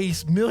that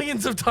face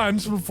millions of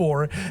times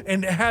before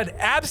and had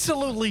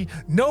absolutely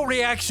no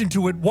reaction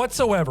to it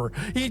whatsoever.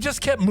 He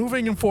just kept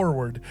moving and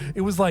forward.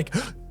 It was like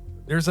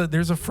there's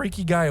a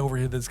freaky guy over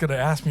here that's going to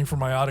ask me for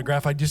my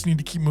autograph. I just need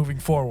to keep moving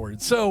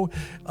forward. So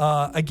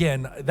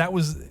again,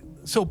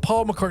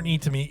 Paul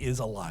McCartney to me is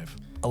alive.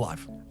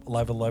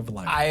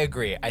 I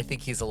agree. I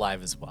think he's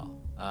alive as well.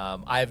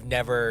 I've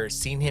never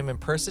seen him in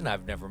person.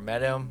 I've never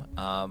met him.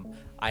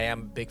 I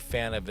am a big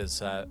fan of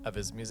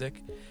his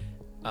music.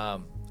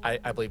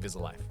 I believe he's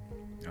alive.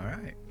 All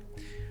right.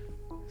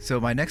 So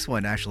my next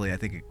one, actually, I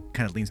think it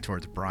kind of leans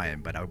towards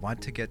Brian, but I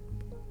want to get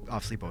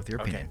obviously both your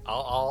opinion. Okay,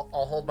 I'll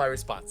hold my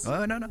response.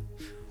 Oh no.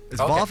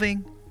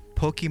 Involving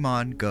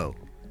Pokemon Go,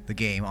 the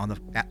game on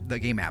the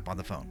game app on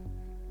the phone.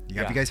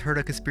 Have you guys heard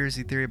a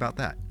conspiracy theory about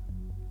that?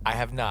 I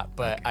have not,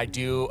 but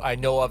okay. I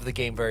know of the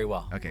game very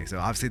well. Okay, so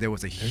obviously there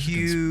was a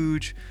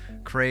huge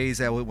craze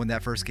when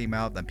that first came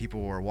out, that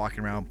people were walking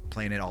around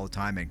playing it all the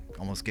time and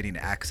almost getting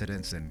into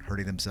accidents and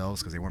hurting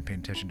themselves because they weren't paying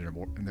attention to their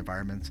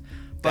environments.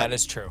 That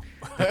is true.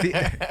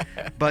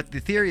 But the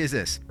theory is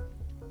this.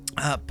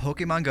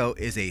 Pokemon Go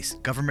is a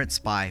government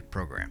spy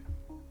program.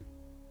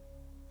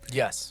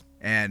 Yes.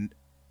 And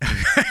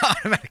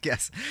automatic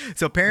yes.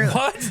 So apparently,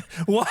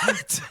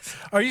 what?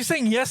 Are you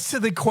saying yes to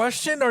the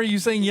question, or are you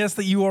saying yes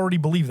that you already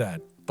believe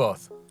that?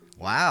 Both.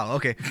 Wow.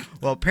 Okay.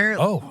 Well,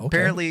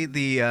 apparently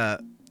the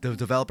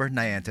developer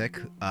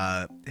Niantic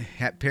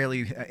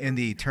apparently in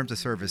the terms of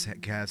service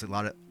has a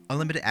lot of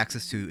unlimited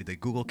access to the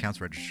Google accounts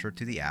registered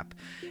to the app,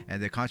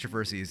 and the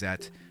controversy is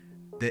that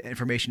the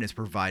information is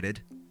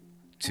provided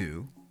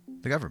to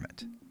the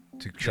government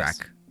to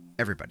track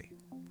everybody,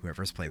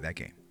 whoever's played that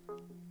game.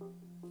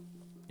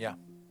 Yeah.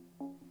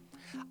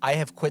 I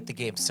have quit the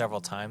game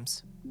several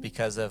times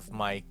because of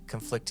my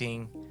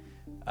conflicting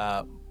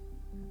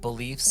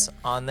beliefs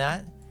on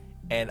that.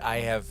 And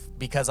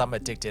because I'm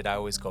addicted, I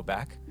always go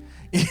back.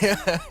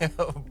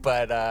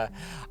 But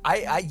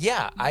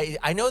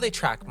I know they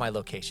track my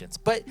locations.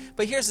 But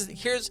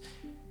here's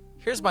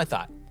my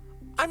thought.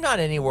 I'm not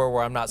anywhere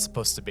where I'm not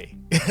supposed to be.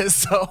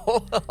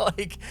 So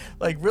like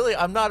really,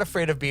 I'm not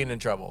afraid of being in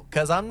trouble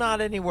because I'm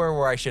not anywhere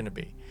where I shouldn't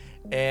be.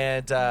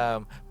 And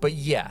but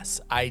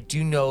yes, I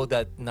do know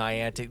that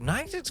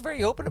Niantic's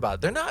very open about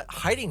it. They're not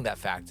hiding that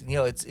fact. You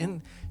know, it's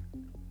in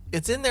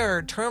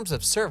their terms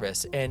of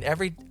service, and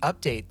every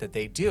update that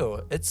they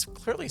do, it's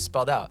clearly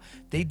spelled out.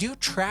 They do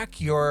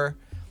track your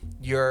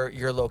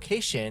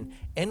location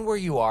and where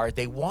you are.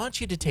 They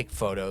want you to take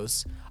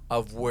photos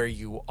of where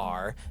you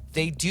are.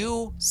 They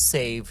do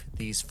save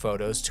these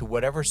photos to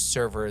whatever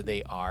server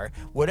they are.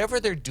 Whatever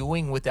they're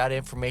doing with that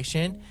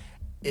information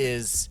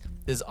is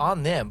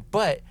on them,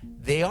 but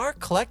they are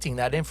collecting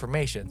that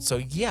information. So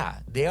yeah,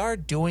 they are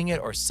doing it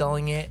or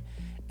selling it,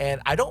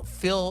 and I don't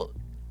feel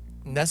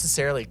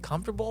necessarily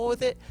comfortable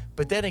with it.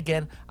 But then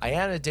again, I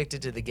am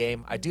addicted to the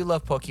game. I do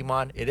love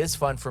Pokemon. It is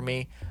fun for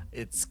me.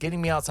 It's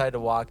getting me outside to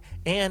walk,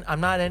 and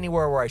I'm not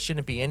anywhere where I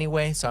shouldn't be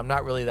anyway, so I'm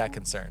not really that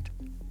concerned.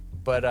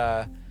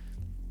 But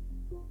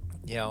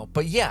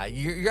but yeah,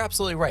 you're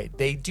absolutely right.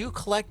 They do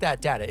collect that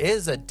data. It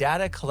is a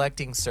data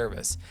collecting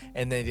service,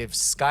 and they've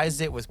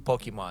disguised it with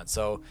Pokemon.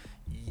 So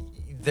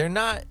they're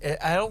not.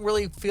 I don't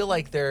really feel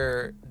like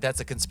that's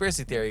a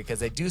conspiracy theory because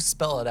they do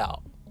spell it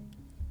out.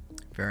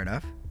 Fair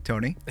enough,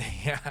 Tony.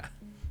 Yeah.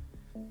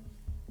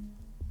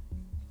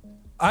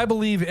 I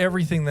believe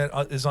everything that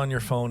is on your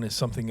phone is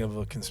something of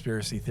a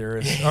conspiracy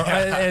theorist, or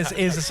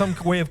is some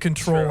way of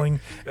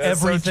controlling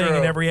everything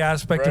and every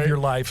aspect of your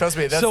life. Trust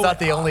me, that's not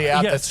the only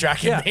app that's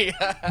tracking me.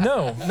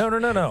 No.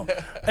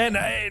 And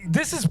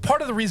this is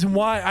part of the reason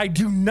why I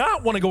do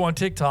not want to go on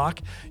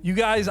TikTok. You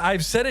guys,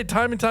 I've said it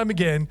time and time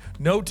again,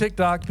 no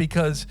TikTok,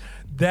 because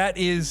that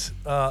is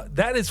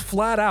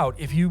flat out.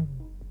 If you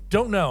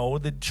don't know,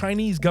 the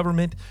Chinese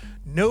government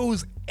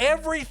knows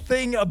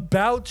everything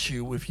about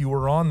you if you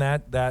were on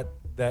that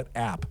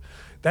app.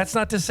 That's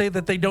not to say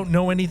that they don't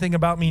know anything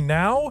about me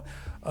now.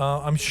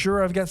 I'm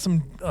sure I've got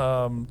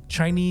some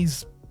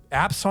Chinese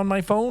apps on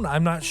my phone.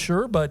 I'm not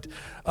sure, but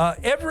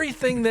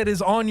everything that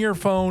is on your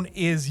phone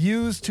is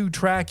used to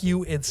track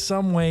you in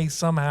some way,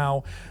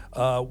 somehow,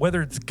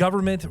 whether it's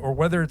government or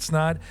whether it's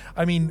not.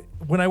 I mean,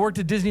 when I worked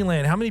at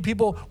Disneyland, how many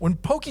people, when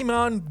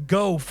Pokemon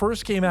Go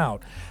first came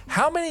out,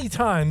 how many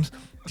times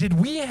did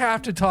we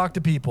have to talk to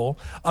people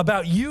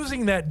about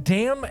using that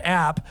damn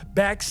app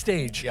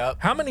backstage? Yep.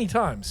 How many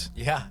times?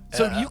 Yeah.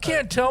 So you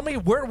can't tell me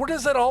where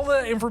does all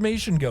that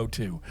information go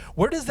to?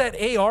 Where does that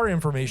AR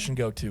information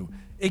go to?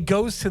 It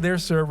goes to their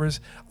servers.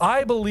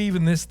 I believe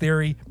in this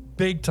theory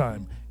big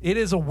time. It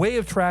is a way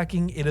of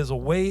tracking. It is a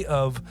way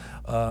of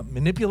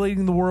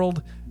manipulating the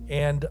world.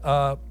 And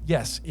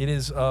yes, it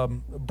is.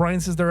 Brian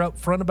says they're up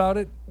front about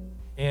it.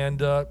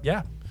 And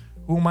yeah,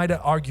 who am I to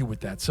argue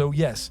with that? So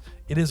yes,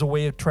 it is a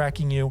way of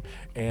tracking you,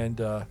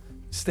 and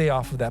stay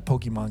off of that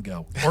Pokemon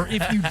Go. Or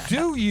if you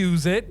do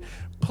use it,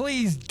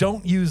 please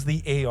don't use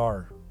the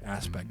AR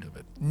aspect of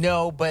it.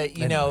 No, but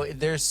you know,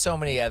 there's so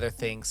many other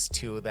things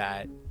to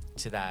that.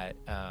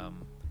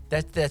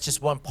 That's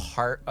just one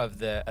part of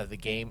the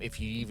game, if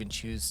you even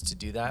choose to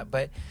do that.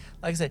 But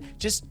like I said,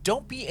 just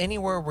don't be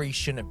anywhere where you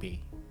shouldn't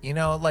be. You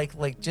know,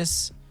 like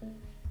just.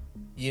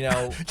 You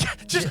know,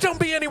 just don't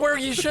be anywhere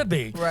you should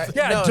be. Right?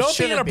 Yeah, no, don't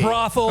be in a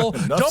brothel.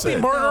 Don't be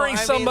murdering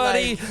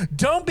somebody.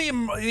 Don't be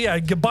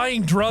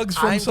buying drugs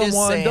from someone. I'm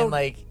just saying,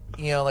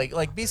 don't,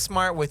 like be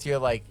smart with your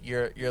like.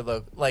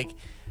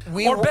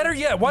 Or better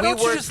yet, why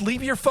don't you just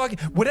leave your fucking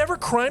whatever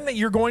crime that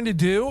you're going to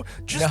do?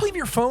 Just leave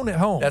your phone at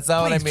home. That's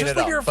not what I mean. Just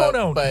leave your phone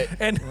home. But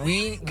and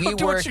we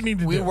do what you need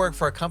to do. We work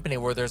for a company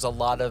where there's a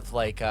lot of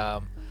like.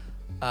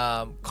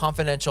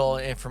 Confidential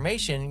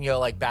information, you know,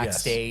 like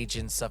backstage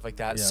and stuff like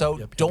that.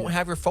 Don't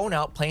have your phone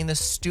out playing this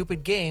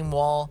stupid game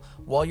while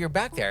you're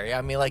back there.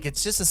 I mean, like,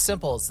 it's just as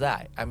simple as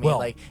that. I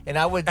mean,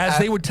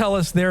 they would tell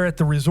us there at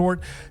the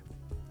resort,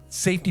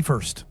 safety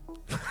first.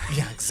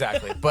 Yeah,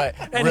 exactly. But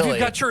and really, if you've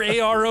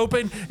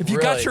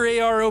got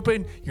your AR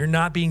open, you're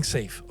not being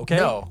safe. Okay?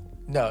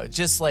 No,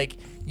 just like.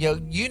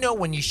 You know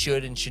when you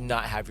should and should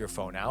not have your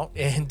phone out,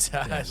 and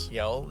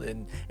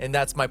and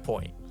that's my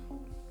point.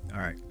 All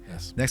right.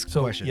 Yes. Next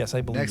question. Yes,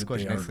 I believe next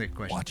question.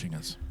 Watching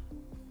us.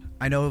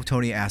 I know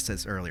Tony asked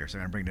this earlier, so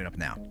I'm going to bring it up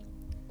now.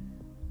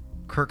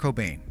 Kurt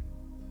Cobain.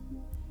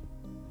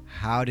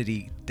 How did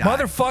he die?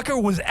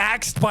 Motherfucker was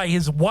axed by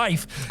his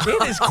wife.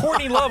 It is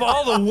Courtney Love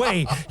all the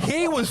way.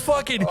 He was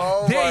fucking.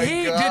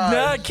 He did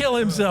not kill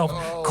himself.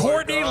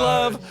 Courtney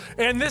Love,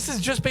 and this is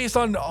just based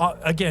on.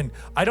 Again,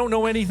 I don't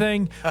know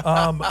anything,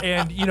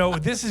 and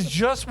this is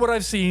just what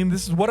I've seen.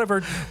 This is what I've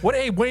heard.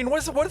 Hey, Wayne,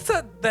 what's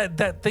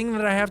that thing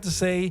that I have to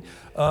say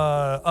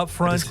up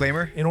front? A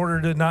disclaimer. In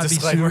order to not be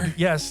sued.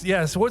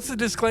 Yes. What's the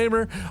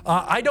disclaimer?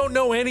 I don't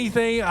know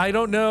anything. I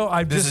don't know.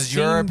 I've just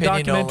seen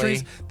documentaries.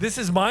 Only. This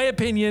is my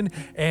opinion,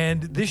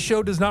 and this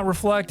show does not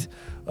reflect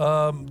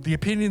the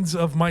opinions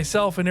of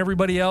myself and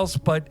everybody else,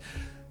 but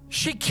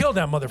she killed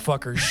that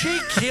motherfucker. She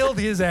killed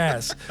his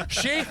ass.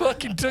 She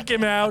fucking took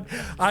him out.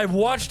 I've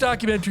watched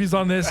documentaries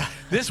on this.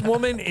 This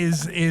woman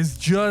is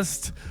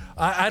just,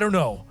 I don't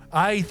know.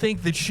 I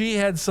think that she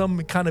had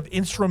some kind of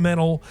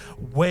instrumental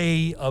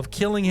way of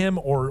killing him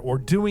or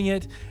doing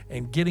it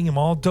and getting him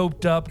all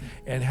doped up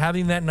and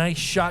having that nice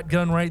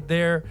shotgun right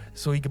there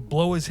so he could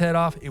blow his head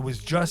off. It was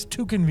just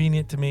too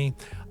convenient to me.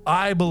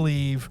 I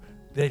believe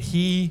that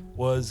he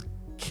was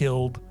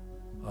killed,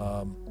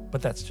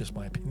 but that's just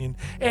my opinion.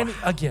 And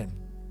again,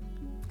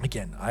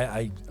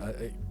 I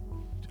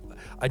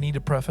need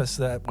to preface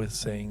that with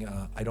saying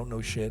I don't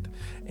know shit,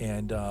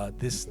 and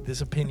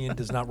this opinion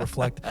does not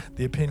reflect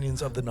the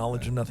opinions of the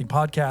Knowledge of Nothing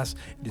podcast.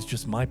 It is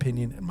just my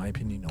opinion and my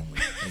opinion only.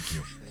 Thank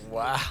you.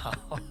 Wow.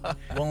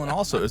 Well, and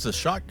also it's a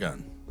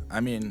shotgun. I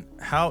mean,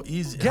 how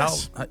easy?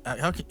 Yes.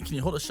 How can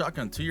you hold a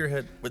shotgun to your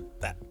head with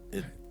that?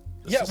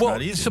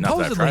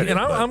 Supposedly, and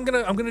I'm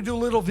gonna do a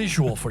little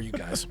visual for you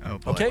guys. Oh,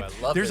 boy. Okay,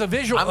 there's a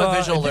visual. I'm a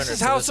visual learner. This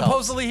is how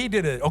supposedly he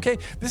did it. Okay,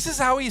 this is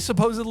how he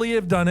supposedly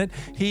have done it.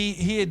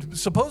 He had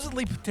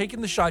supposedly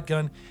taken the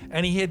shotgun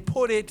and he had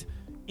put it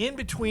in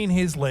between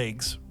his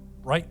legs,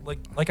 right,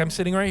 like I'm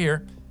sitting right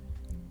here,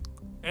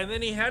 and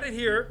then he had it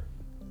here,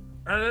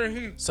 and then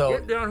he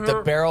went down here.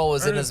 The barrel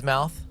was in his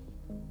mouth.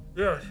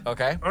 Yes.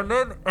 Okay. And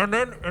then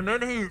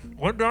he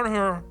went down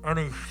here and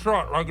he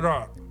shot like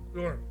that.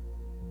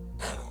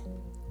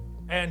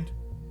 And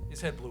his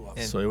head blew off.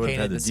 So he would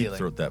have had to deep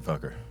throat that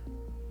fucker.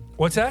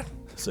 What's that?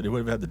 So he would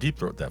have had to deep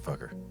throat that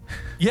fucker.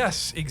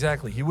 Yes,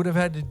 exactly. He would have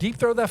had to deep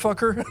throat that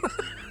fucker.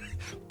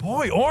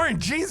 Boy, Oren,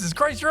 Jesus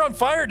Christ, you're on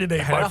fire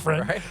today, my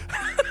friend. Right?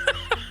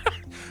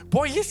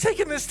 Boy, he's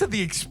taking this to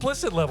the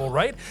explicit level,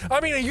 right? I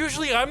mean,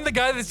 usually I'm the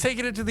guy that's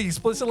taking it to the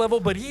explicit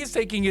level, but he's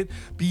taking it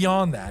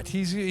beyond that.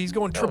 He's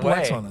going triple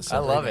X on this. I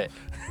love it.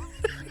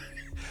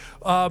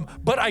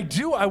 But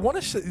I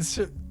want to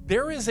say,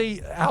 there is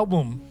a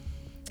album,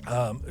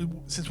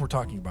 since we're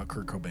talking about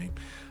Kurt Cobain,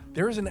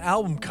 there is an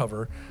album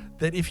cover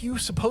that if you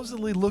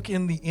supposedly look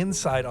in the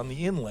inside on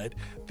the inlet,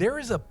 there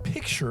is a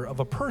picture of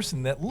a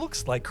person that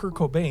looks like Kurt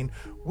Cobain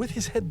with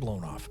his head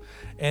blown off.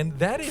 And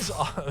that is,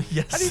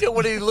 yes. How do you know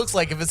what he looks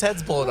like if his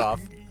head's blown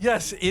off?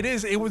 Yes, it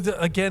is. It was,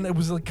 again, it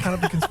was a kind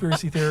of a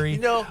conspiracy theory.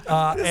 He's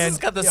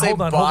got the same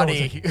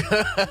body.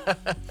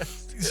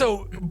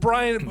 So,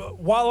 Brian,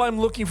 while I'm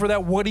looking for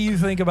that, what do you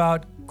think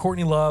about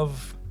Courtney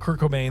Love,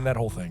 Kurt Cobain, that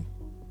whole thing?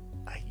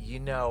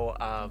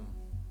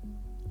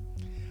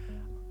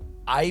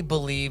 I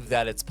believe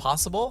that it's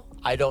possible.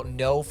 I don't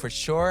know for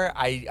sure.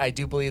 I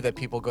do believe that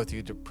people go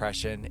through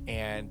depression,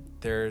 and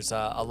there's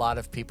a lot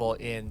of people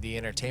in the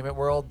entertainment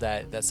world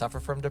that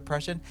suffer from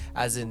depression,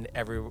 as in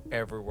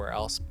everywhere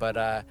else.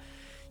 But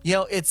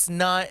it's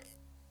not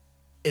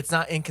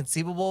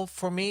inconceivable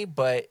for me.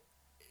 But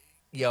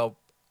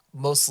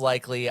most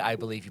likely, I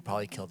believe he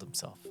probably killed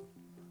himself.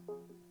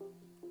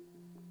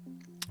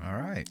 All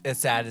right. As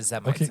sad as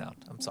that might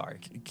sound. I'm sorry.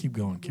 Keep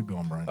going,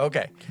 Brian.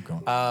 Okay. Keep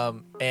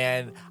going.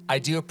 And I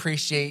do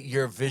appreciate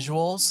your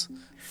visuals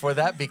for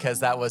that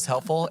because that was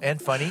helpful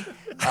and funny.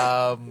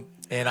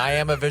 And I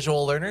am a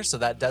visual learner, so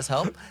that does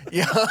help.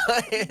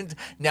 And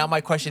now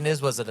my question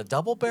is, was it a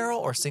double barrel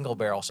or single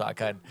barrel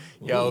shotgun?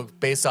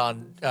 Based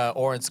on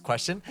Oren's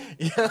question.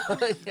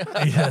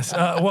 Yes.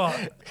 Well,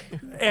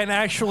 and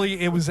actually,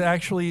 it was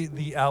actually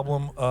the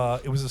album.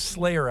 It was a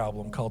Slayer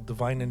album called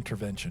Divine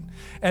Intervention,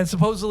 and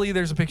supposedly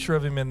there's a picture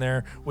of him in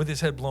there with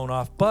his head blown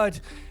off, but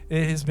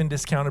it has been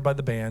discounted by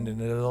the band,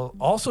 and it'll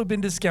also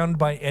been discounted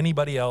by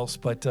anybody else.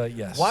 But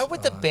yes. Why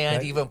would the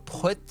band even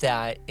put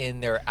that in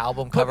their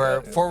album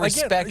cover for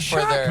respect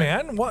for their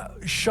man?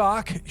 What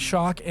shock,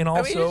 and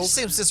also it just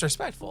seems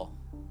disrespectful.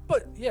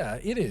 But yeah,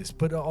 it is.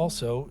 But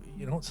also,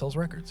 it sells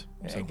records.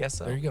 Yeah, I guess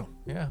so. There you go.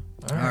 Yeah.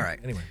 All right.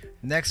 Anyway,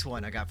 next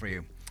one I got for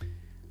you.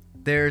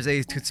 There's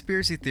a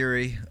conspiracy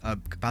theory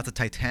about the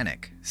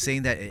Titanic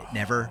saying that it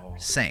never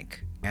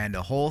sank, and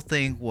the whole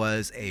thing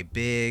was a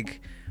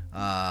big,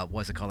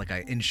 what's it called, like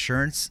an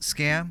insurance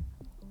scam,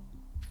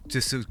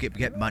 just to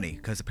get money.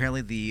 Because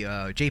apparently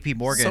the J.P.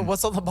 Morgan. So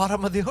what's on the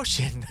bottom of the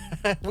ocean?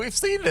 We've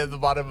seen it at the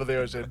bottom of the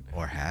ocean.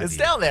 Or have it's you?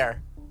 down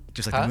there.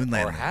 Just like the moon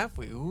landing. Or have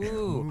we?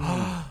 Ooh.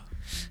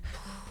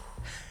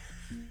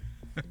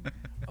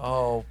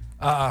 Oh.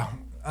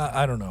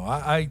 I don't know.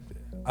 I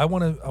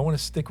want to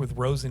stick with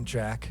Rose and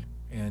Jack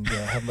and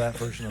have that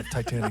version of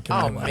Titanic in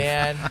my life.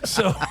 Man.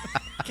 So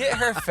get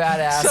her fat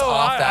ass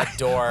off that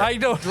door. I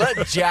don't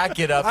let Jack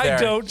get up there. I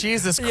don't.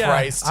 Jesus yeah,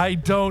 Christ. I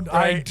don't.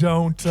 Right?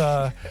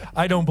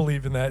 I don't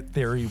believe in that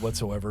theory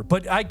whatsoever.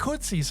 But I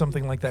could see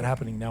something like that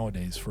happening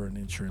nowadays for an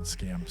insurance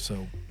scam.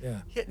 So yeah.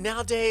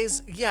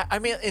 Nowadays, I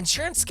mean,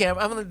 insurance scam.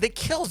 I mean, they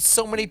killed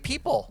so many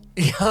people.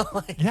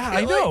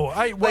 I know.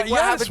 What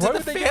happened to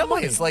the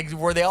families? Like,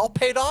 were they all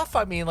paid off?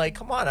 I mean, like,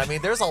 come on. I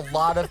mean, there's a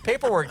lot of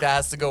paperwork that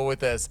has to go with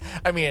this.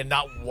 I mean,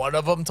 not one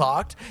of them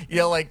talked.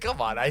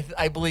 Come on.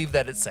 I believe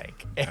that it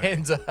sank.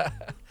 And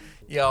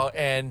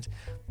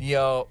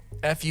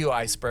F you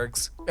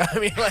icebergs. I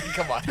mean, like,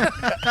 come on.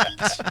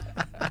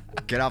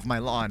 Get off my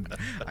lawn,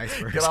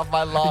 icebergs. Get off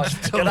my lawn.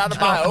 Get out of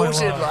my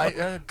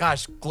ocean.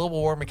 Gosh,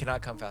 global warming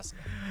cannot come fast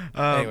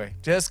enough. Anyway,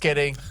 just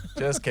kidding.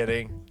 Just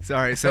kidding.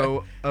 Sorry.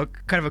 So,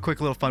 kind of a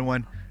quick little fun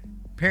one.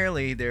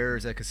 Apparently,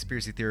 there's a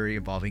conspiracy theory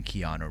involving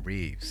Keanu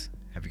Reeves.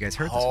 Have you guys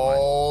heard this one?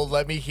 Oh,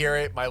 let me hear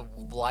it. My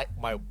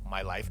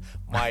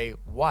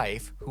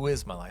wife, who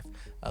is my life,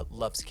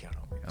 loves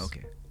Keanu Reeves.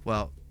 Okay.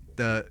 Well,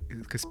 the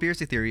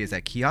conspiracy theory is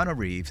that Keanu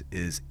Reeves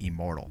is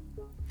immortal.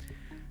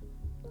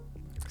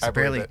 So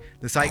apparently,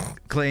 the site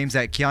claims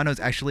that Keanu is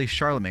actually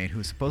Charlemagne,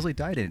 who supposedly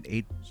died in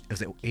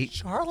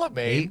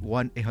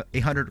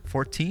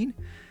 814,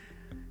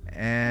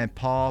 and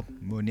Paul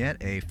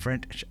Mounet, a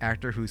French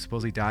actor who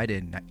supposedly died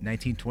in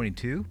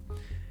 1922.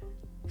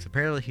 So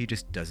apparently, he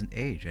just doesn't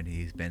age, and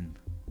he's been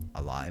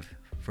alive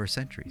for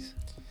centuries.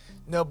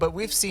 No, but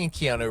we've seen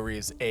Keanu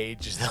Reeves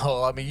age,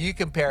 though. I mean, you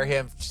compare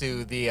him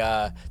to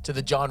the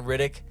John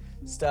Riddick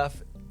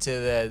stuff,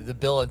 to the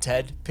Bill and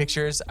Ted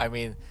pictures. I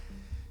mean,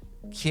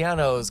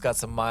 Keanu's got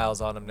some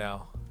miles on him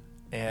now,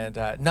 and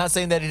not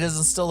saying that he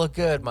doesn't still look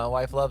good. My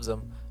wife loves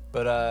him,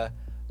 but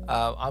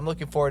I'm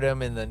looking forward to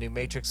him in the new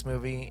Matrix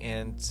movie,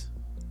 and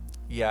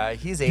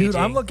he's aging. Dude,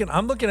 I'm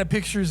looking at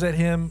pictures at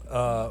him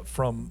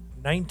from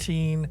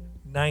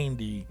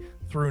 1990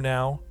 through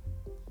now.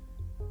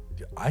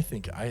 I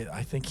think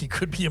he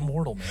could be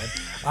immortal, man.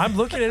 I'm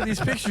looking at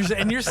these pictures,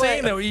 and you're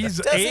saying that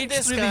he's aged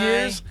through the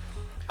years.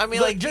 I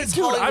mean, like these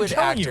Hollywood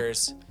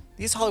actors.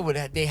 These Hollywood,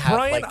 they have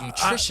Brian, like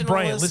nutritionalists.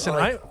 Brian, listen,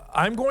 like,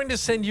 I'm going to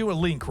send you a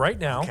link right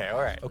now. Okay,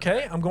 all right.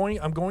 Okay, I'm going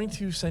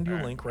to send you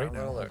a link right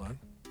now. Hold on.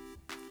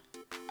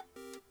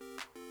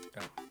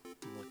 Oh,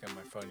 I'm looking at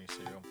my phone. You said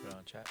you don't put it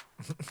on chat.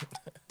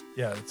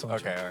 Yeah, it's on.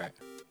 Okay, chat. all right.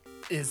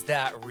 Is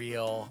that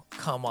real?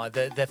 Come on,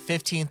 the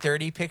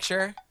 1530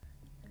 picture.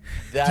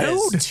 That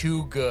is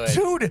too good.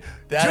 Dude,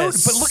 but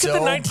look at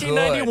the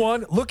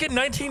 1991. Good. Look at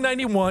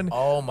 1991.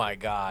 Oh my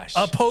gosh.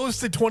 Opposed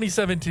to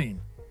 2017.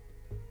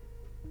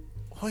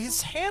 Well,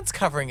 his hand's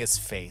covering his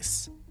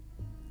face.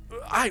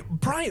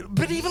 Brian,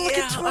 but even look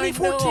at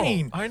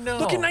 2014. I know.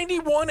 Look at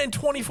 91 and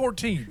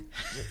 2014.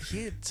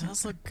 He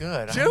does look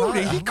good. Dude,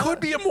 he could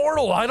be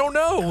immortal. I don't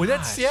know.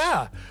 Gosh.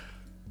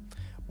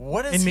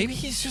 What is maybe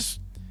he's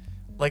just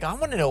like, I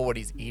want to know what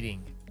he's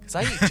eating, because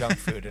I eat junk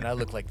food and I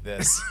look like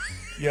this.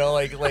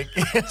 Like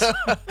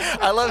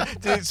I love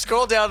to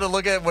scroll down and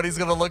look at what he's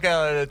gonna look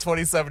at in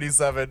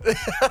 2077.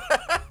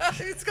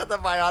 He's got the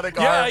bionic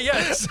arm.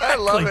 Yeah, exactly. I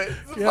love it.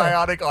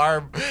 Bionic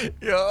arm.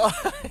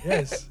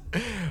 Yes.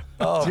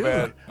 Oh, dude,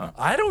 man.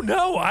 I don't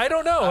know. I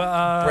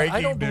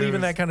don't believe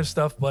in that kind of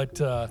stuff, but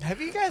have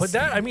you guys? But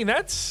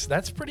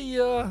that's pretty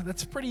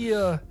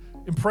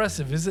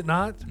impressive, is it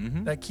not?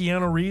 Mm-hmm. That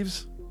Keanu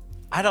Reeves.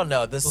 I don't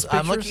know.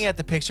 I'm looking at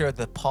the picture of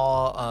the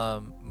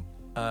Paul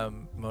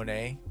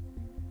Monet.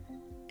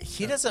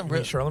 He doesn't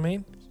really.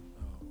 Charlemagne?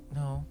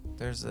 No,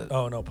 There's a.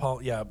 Oh no,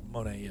 Paul. Yeah,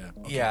 Monet. Yeah.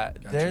 Okay, yeah.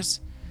 gotcha.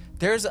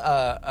 There's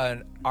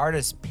an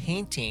artist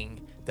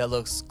painting that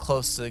looks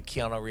close to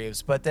Keanu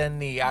Reeves, but then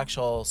the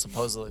actual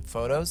supposedly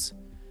photos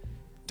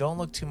don't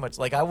look too much.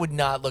 Like I would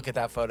not look at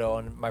that photo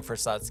and my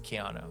first thought's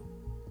Keanu.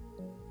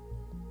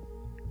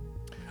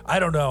 I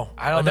don't know.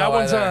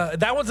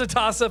 That one's a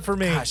toss up for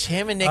me. Gosh,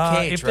 him and Nick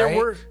Cage, if right? there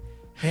were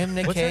him,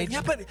 Nick Cage.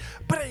 Yeah, but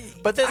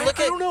then look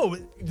I don't know.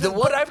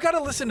 But I've got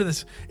to listen to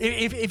this.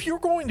 If you're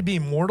going to be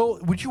immortal,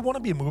 would you want to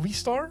be a movie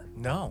star?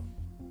 No.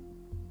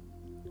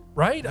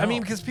 Right? No. I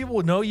mean, because people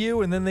would know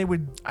you, and then they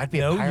would. I'd be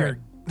a pirate.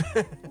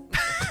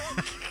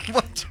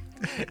 What?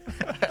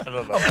 I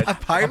don't know. A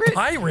pirate? A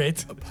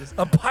pirate?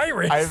 A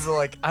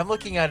pirate? I'm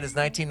looking at his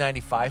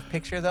 1995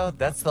 picture though.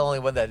 That's the only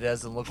one that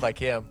doesn't look like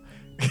him.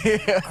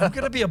 I'm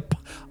gonna be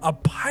a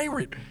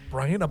pirate,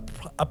 Brian.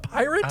 A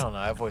pirate? I don't know.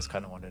 I've always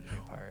kind of wanted to be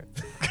a pirate.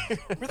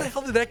 Where the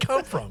hell did that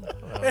come from?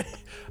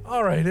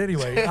 All right.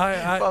 Anyway,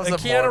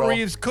 Keanu immortal.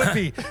 Reeves could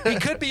be. He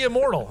could be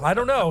immortal. I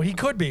don't know. He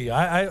could be.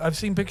 I've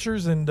seen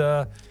pictures and.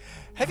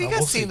 Have you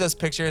guys seen those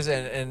pictures?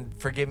 And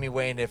forgive me,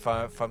 Wayne, if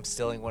I'm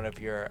stealing one of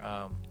your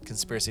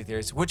conspiracy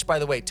theories. Which, by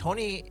the way,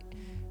 Tony,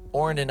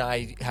 Oren, and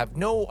I have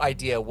no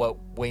idea what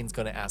Wayne's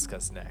going to ask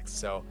us next.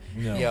 So,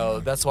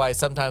 that's why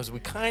sometimes we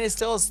kind of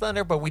steal his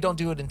thunder, but we don't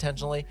do it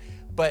intentionally.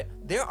 But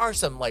there are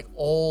some like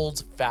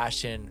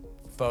old-fashioned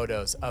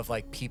photos of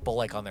like people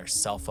like on their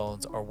cell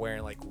phones or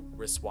wearing like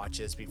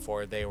wristwatches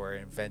before they were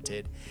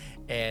invented,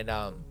 and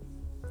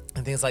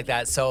things like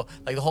that. So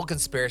like the whole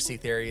conspiracy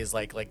theory is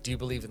like, do you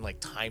believe in like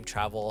time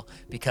travel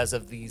because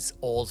of these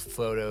old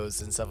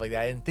photos and stuff like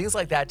that? And things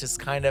like that just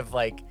kind of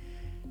like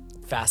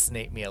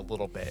fascinate me a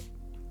little bit.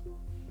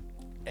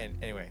 And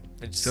anyway,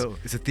 So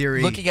it's a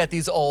theory. Looking at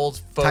these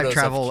old photos time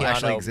travel of Keanu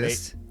actually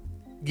exists.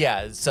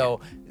 yeah. So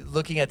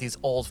looking at these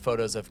old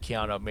photos of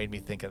Keanu made me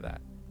think of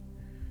that.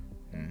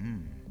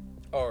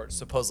 Or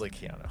supposedly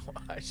Keanu.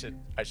 I should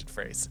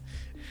phrase.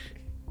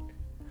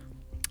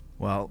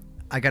 Well,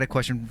 I got a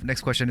question.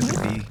 Next question is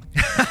going to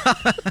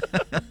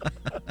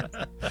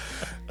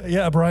be.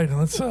 Yeah, Brian.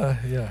 Let's.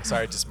 Yeah.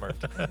 Sorry, I just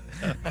smirked.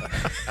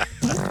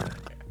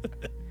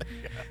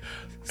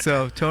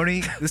 So,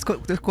 Tony, this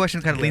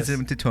question kind of leads Yes.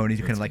 into Tony.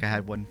 Kind of like I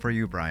had one for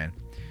you, Brian.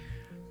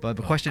 But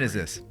the question is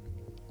this: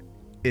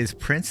 is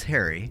Prince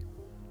Harry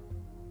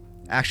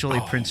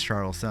actually Prince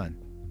Charles' son?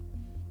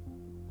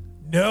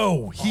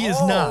 No, he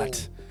is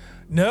not.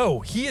 No,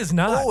 he is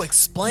not. Oh,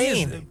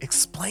 explain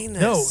this.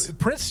 No,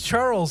 Prince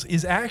Charles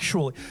is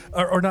actually,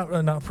 or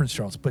not Prince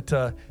Charles, but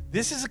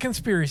this is a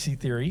conspiracy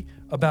theory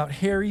about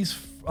Harry's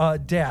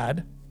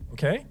dad.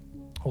 Okay,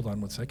 hold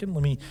on one second.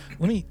 Let me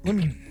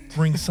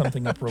bring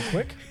something up real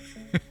quick.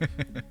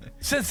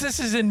 Since this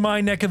is in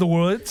my neck of the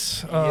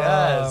woods.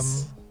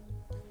 Yes.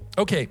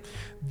 Okay,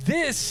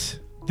 this.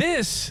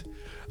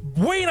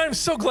 Wayne, I'm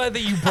so glad that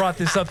you brought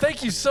this up.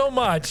 Thank you so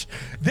much.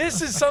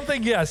 This is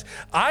something, yes.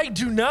 I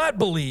do not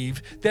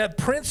believe that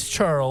Prince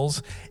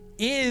Charles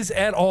is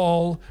at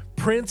all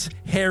Prince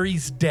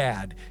Harry's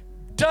dad.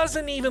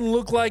 Doesn't even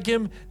look like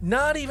him,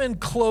 not even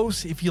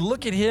close. If you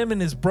look at him and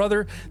his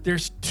brother,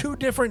 there's two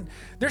different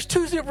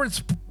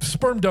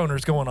sperm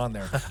donors going on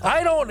there.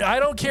 I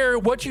don't care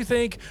what you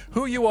think,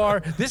 who you are.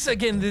 This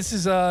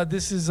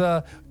is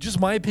just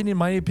my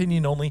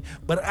opinion only.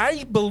 But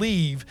I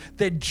believe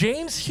that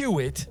James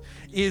Hewitt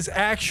is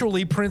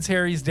actually Prince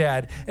Harry's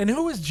dad. And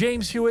who is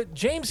James Hewitt?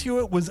 James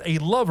Hewitt was a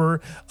lover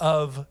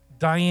of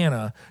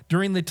Diana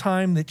during the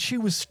time that she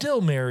was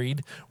still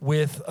married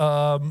with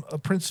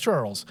Prince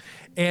Charles.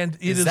 And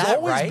it has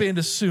always been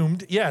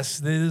assumed,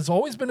 yes, it has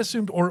always been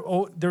assumed,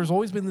 or there's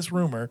always been this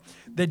rumor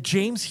that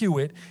James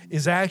Hewitt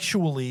is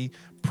actually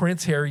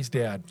Prince Harry's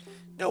dad.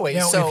 No, wait.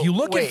 Now, so if you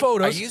look at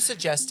photos, are you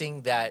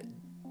suggesting that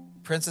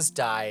Princess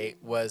Di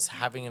was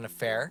having an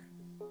affair?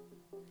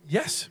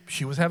 Yes,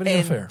 she was having an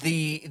affair.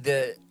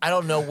 The I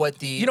don't know what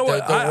the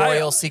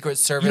Royal Secret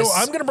Service. You know,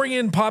 I'm going to bring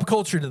in pop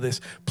culture to this.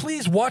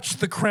 Please watch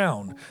The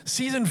Crown,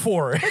 season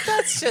 4. But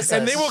that's just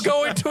and they will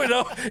go into it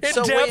in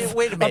depth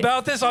wait a minute.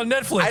 about this on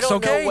Netflix. I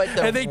don't know what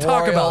the and they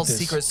talk Royal about this.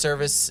 Secret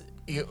Service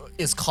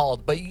is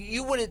called, but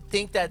you wouldn't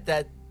think that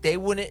they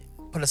wouldn't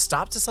put a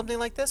stop to something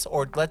like this,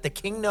 or let the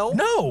king know?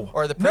 No,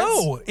 or the prince?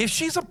 No. If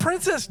she's a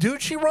princess,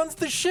 dude, she runs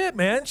the shit,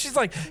 man. She's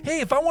like, hey,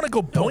 if I want to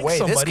go boink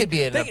somebody, this could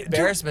be an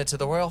embarrassment to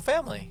the royal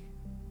family.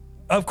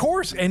 Of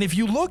course. And if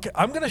you look,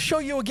 I'm going to show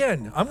you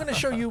again. I'm going to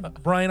show you,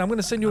 Brian, I'm going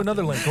to send you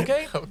another link,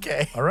 okay?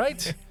 Okay. All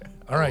right?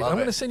 All right. I'm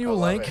going to send you a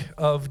link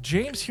of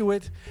James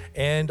Hewitt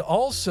and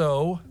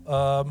also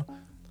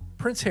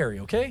Prince Harry,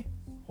 okay?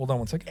 Hold on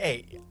one second.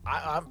 Hey,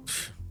 I'm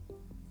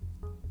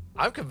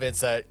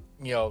convinced that,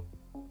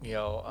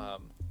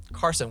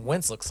 Carson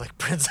Wentz looks like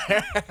Prince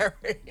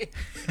Harry.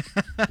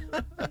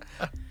 The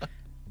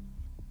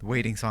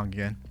waiting song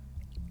again.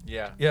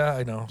 Yeah. Yeah,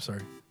 I know.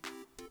 Sorry.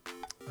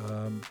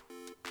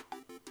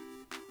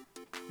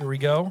 Here we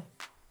go.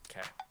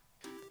 Okay.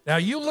 Now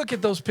you look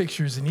at those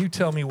pictures and you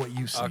tell me what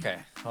you see. Okay.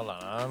 Hold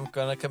on. I'm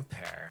going to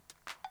compare.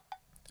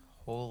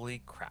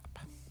 Holy crap.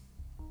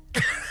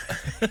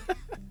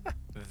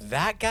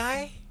 That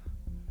guy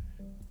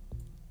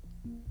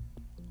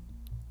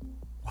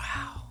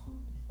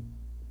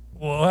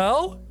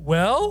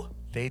Well.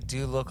 They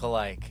do look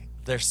alike.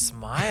 Their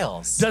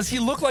smiles. Does he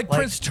look like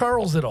Prince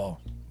Charles at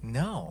all?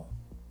 No.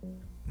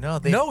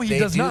 He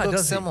does not. Look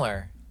does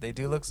similar. They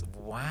do look.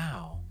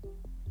 Wow.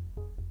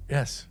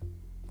 Yes.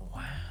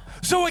 Wow.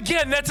 So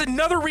again, that's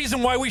another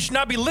reason why we should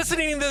not be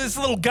listening to this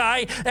little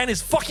guy and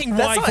his fucking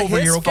That's wife not over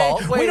his here. Okay,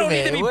 fault. Wait we don't a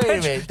need to be minute, wait a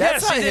pinching. minute.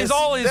 That's Yes, not it is his-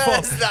 all his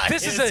fault. that's not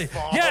This his is a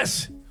fault.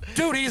 yes.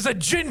 Dude, he's a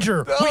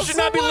ginger. Oh, We should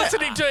not be so what?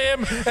 listening to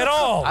him at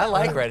all. I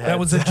like redheads. That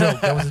was a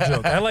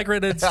joke. I like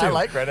redheads too. I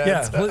like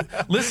redheads.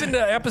 Yeah, listen to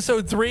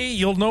episode 3.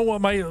 You'll know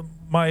what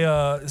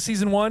my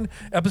season 1,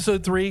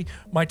 episode 3,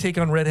 my take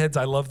on redheads.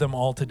 I love them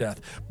all to death.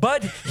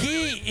 But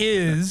he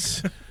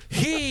is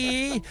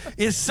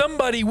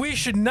somebody we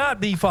should not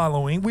be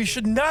following. We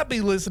should not be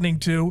listening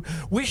to.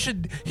 He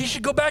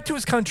should go back to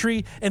his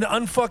country and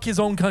unfuck his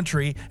own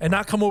country and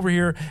not come over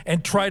here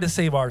and try to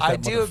save ours. I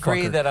do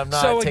agree that I'm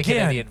not taking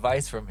any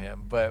advice from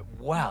him, but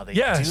wow, they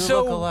do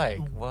look alike.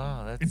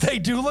 Wow, they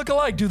do look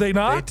alike, do they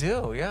not? They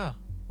do, yeah.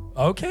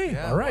 Okay,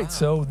 Yeah, all right. wow.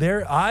 So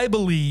there, I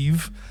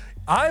believe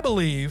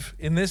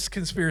in this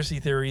conspiracy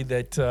theory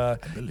that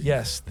that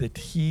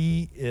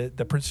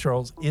Prince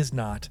Charles is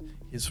not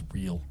his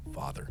real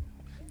father.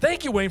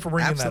 Thank you, Wayne, for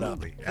bringing that up.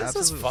 This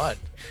is fun.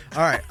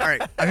 All right.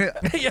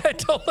 Yeah, it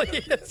totally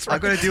is. I'm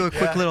going to do a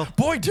quick little.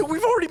 Boy, dude,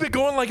 we've already been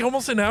going like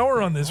almost an hour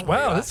on this.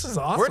 Wow, this is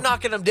awesome. We're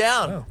knocking them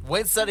down. Wow.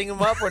 Wayne's setting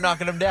them up. We're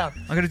knocking them down.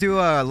 I'm going to do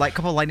a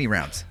couple lightning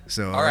rounds.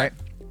 So, all right.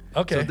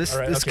 Okay. So all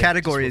right, this okay.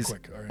 category Just is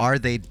real quick. All right. Are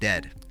they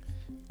dead?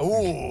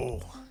 Ooh.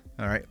 All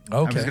right. I'm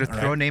Okay, just going to all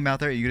throw right. a name out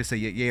there. You're going to say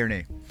yay or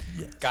nay.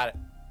 Got it.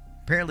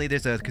 Apparently,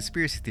 there's a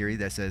conspiracy theory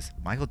that says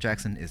Michael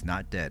Jackson is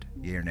not dead.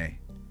 Yay or nay?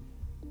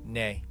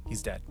 Nay,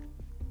 he's dead.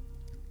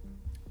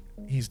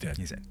 He's dead.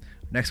 He's dead.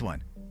 Next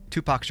one.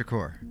 Tupac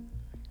Shakur.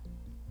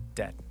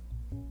 Dead.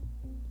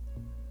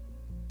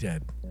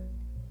 Dead.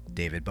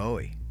 David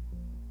Bowie.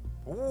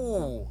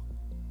 Ooh.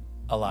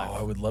 Alive. Oh,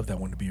 I would love that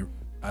one to be.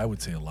 I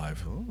would say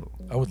alive. Ooh.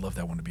 I would love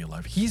that one to be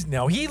alive. He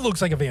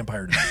looks like a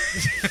vampire to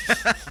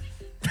me.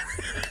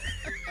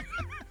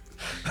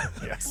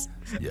 Yes.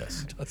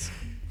 Yes. That's-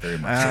 Very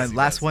much.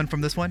 Last one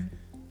from this one.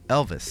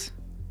 Elvis.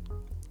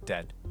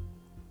 Dead.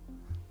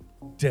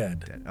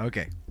 dead. Dead.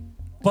 Okay.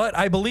 But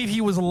I believe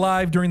he was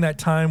alive during that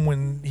time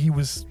when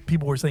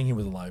people were saying he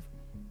was alive.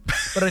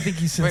 But I think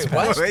he's since Wait,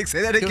 what? passed. Wait,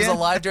 say that He was again.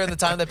 alive during the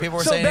time that people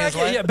were So saying back,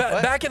 he was alive?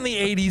 What? back in the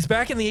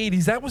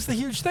 80s, that was the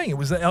huge thing. It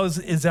was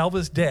is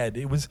Elvis dead?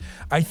 It was.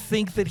 I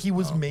think that he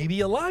was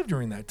maybe alive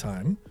during that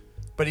time,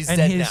 But he's and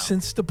dead he now. has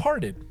since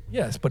departed.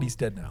 Yes, but he's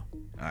dead now.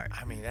 All right.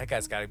 I mean, that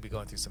guy's got to be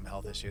going through some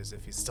health issues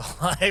if he's still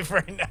alive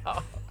right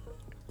now.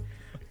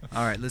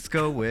 All right. Let's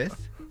go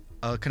with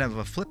kind of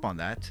a flip on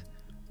that.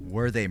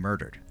 Were they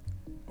murdered?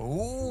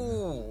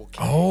 Ooh. Okay.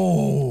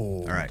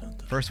 Oh, All right.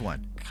 First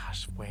one.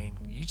 Gosh, Wayne,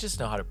 you just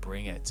know how to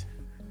bring it.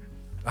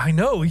 I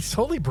know he's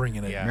totally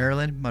bringing it. Yeah.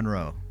 Marilyn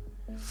Monroe.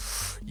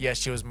 Yes,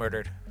 she was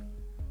murdered.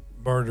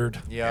 Murdered.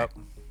 Yep.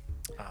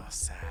 Oh,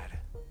 sad.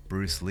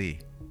 Bruce Lee.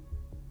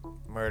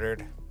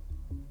 Murdered.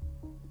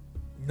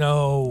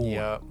 No.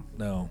 Yep.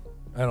 No,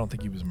 I don't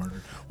think he was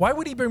murdered. Why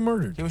would he be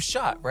murdered? He was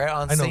shot, right?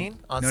 On I know. scene?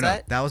 On No,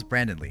 set? that was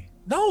Brandon Lee.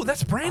 No,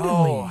 that's Brandon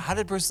Oh, Lee. how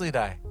did Bruce Lee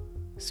die?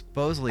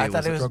 Supposedly I it thought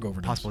was it a was- Drug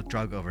overdose. possible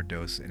drug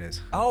overdose in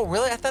his. Oh,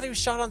 really? I thought he was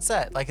shot on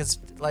set, like his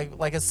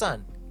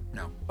son.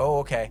 No. Oh,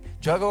 okay.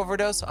 Drug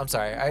overdose? I'm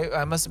sorry.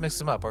 I must have mixed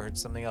them up or heard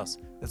something else.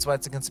 That's why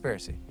it's a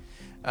conspiracy.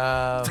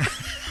 I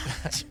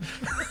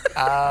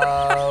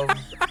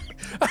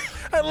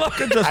love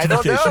Good I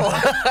don't justification. know.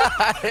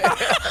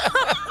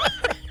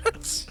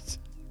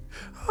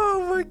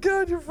 Oh my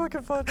God, you're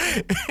fucking fun.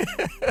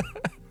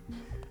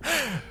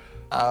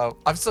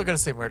 I'm still gonna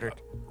say murdered.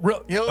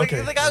 Real, You know, like,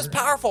 okay. the guy was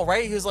powerful,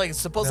 right? He was like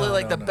supposedly No,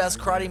 like no, the no, best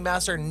no, karate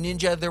master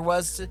ninja there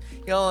was. You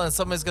know, and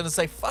somebody's gonna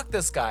say, "Fuck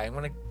this guy," I'm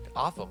gonna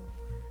off him.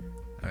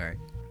 All right.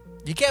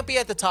 You can't be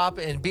at the top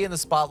and be in the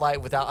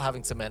spotlight without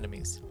having some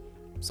enemies.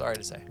 Sorry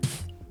to say.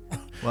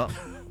 Well,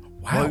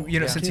 Wow. well, you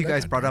know, Yeah. since Okay, you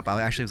guys that- brought up,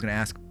 I actually was going to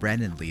ask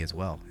Brandon Lee as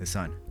well, his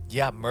son.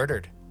 Yeah,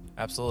 murdered.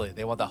 Absolutely.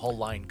 They want that whole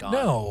line gone.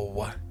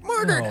 No.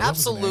 Murdered, No, that was an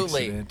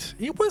absolutely. accident.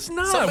 It was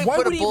not. Somebody Why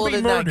put would a he bullet be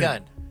in murdered? that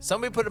gun.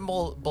 Somebody put a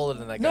bullet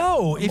in that gun.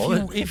 No,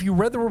 mullet? if you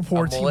read the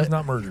reports, he was mullet?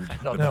 not murdered.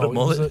 don't No,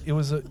 know. it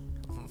was a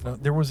no,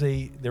 there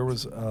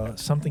was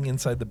something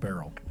inside the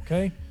barrel.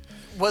 Okay.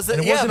 Was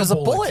And it? Yeah, it wasn't was a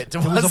bullet. It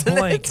was a wasn't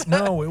blank. it?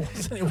 No, it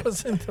wasn't. It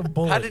wasn't a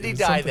bullet. How did It he was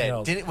die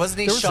something then? else. Wasn't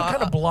he there was shot? some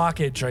kind of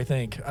blockage, I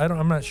think.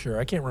 I'm not sure.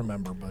 I can't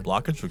remember, but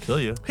Blockage will kill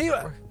you.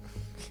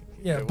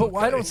 yeah, but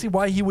I don't see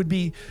why he would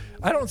be.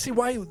 I don't see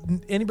why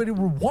anybody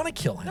would want to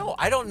kill him. No,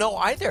 I don't know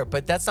either.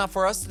 But that's not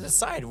for us to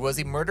decide. Was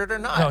he murdered or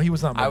not? No, he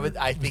was not murdered.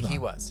 I He was think he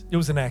not. was. It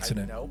was an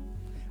accident. No,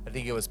 I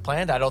think it was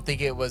planned. I don't think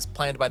it was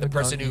planned by the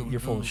person who. You're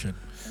full of shit.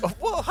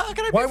 Well, how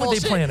can I? Why would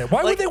they plan it?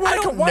 Why would they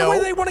want to? Why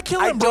would they want to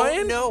kill him,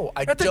 Brian?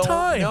 At the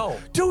time,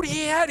 dude,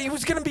 he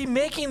was going to be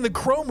making the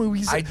Crow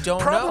movies.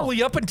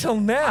 Probably up until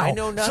now. I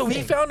know nothing. So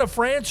he found a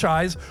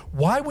franchise.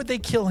 Why would they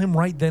kill him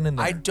right then and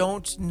there? I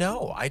don't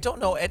know. I don't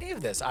know any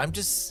of this.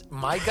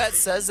 My gut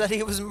says that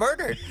he was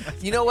murdered.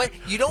 You know what?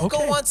 You don't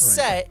go on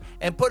set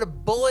and put a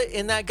bullet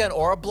in that gun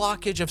or a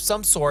blockage of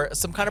some sort,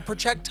 some kind of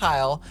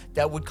projectile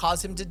that would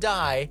cause him to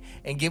die,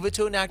 and give it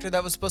to an actor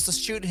that was supposed to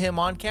shoot him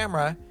on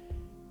camera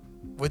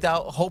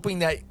without hoping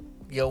that,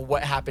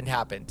 what happened.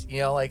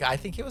 I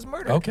think he was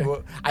murdered. Okay.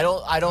 I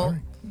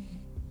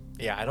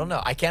don't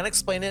know. I can't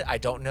explain it. I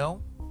don't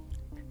know.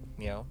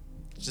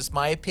 It's just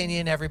my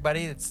opinion,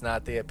 everybody. It's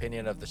not the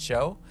opinion of the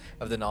show,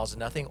 of the Knowledge of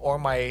Nothing, or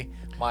my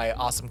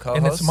awesome co-host.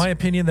 And it's my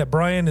opinion that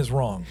Brian is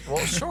wrong.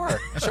 Well, sure.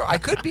 I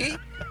could be.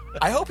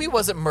 I hope he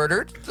wasn't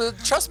murdered.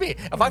 Trust me,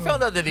 if I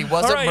found out that he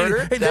wasn't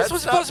murdered, hey, this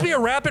was supposed to be a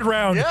rapid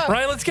round. Yeah.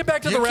 Brian, let's get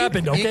back to the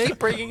rapid, okay? You keep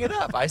bringing it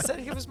up. I said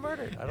he was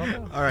murdered. I don't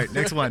know. All right,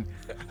 next one.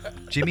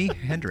 Jimi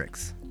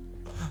Hendrix.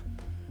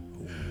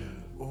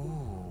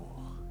 Ooh.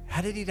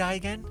 How did he die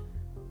again?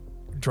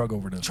 Drug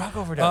overdose. God, a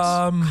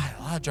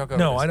lot of drug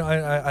overdose.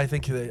 No, I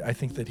think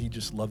that he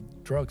just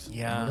loved drugs.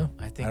 Yeah,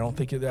 I don't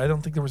think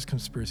there was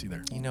conspiracy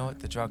there. You know what?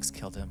 The drugs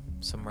killed him.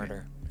 Some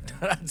murder.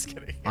 I'm just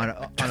kidding. On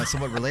a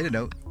somewhat related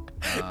note,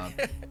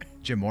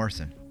 Jim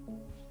Morrison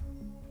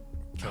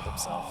Killed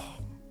himself.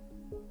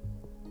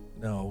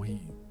 No,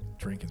 he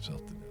drank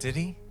himself to death. Did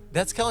he?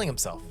 That's killing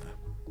himself.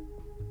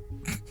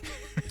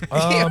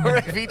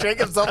 If he drank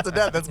himself to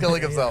death, that's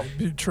killing himself.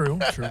 True.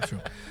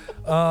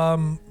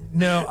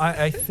 No,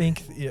 I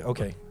think. Yeah,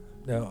 okay.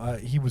 No,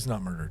 he was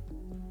not murdered.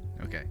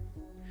 Okay.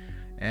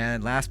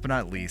 And last but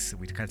not least,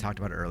 we kind of talked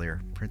about it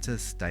earlier,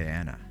 Princess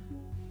Diana.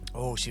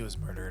 Oh, she was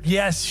murdered.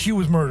 Yes, she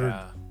was murdered.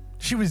 Yeah.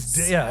 She was.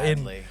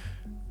 Sadly.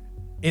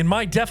 In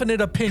my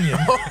definite opinion,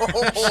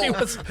 she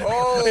was.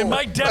 In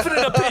my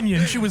definite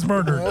opinion, she was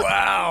murdered.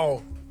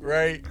 Wow.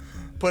 Right.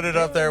 Put it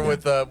up there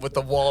with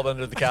the wall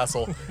under the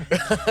castle.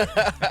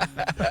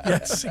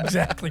 Yes,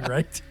 exactly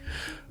right.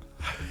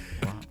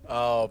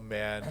 Oh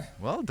man.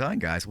 Well done,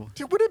 guys. Well,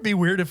 Dude, would it be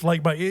weird if my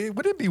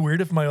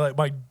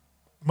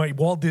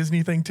Walt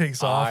Disney thing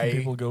takes off and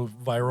people go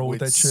viral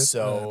with that shit?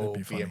 So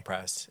that'd be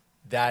impressed.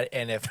 That,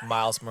 and if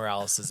Miles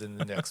Morales is in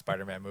the next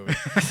Spider-Man movie.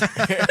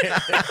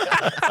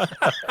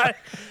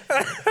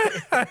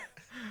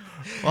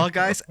 Well,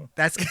 guys,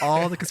 that's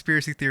all the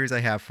conspiracy theories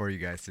I have for you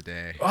guys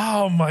today.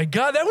 Oh my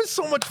God, that was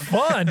so much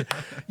fun.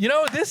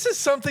 This is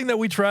something that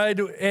we tried,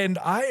 and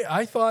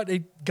I thought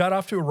it got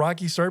off to a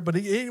rocky start, but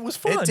it was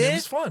fun. It did. It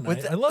was fun.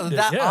 With I loved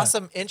that it. Yeah.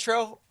 awesome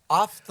intro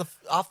off the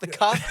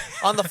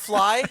cuff on the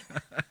fly.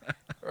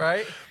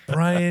 Right?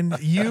 Brian,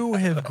 you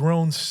have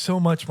grown so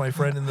much, my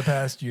friend, in the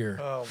past year.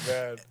 Oh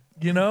man.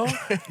 You're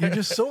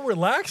just so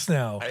relaxed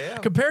now. I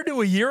am. Compared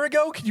to a year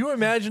ago, could you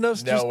imagine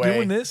us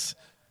doing this?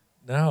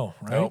 No,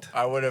 right? Nope.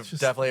 I would have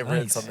definitely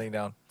written something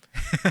down.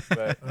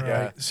 But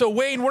yeah. Right. So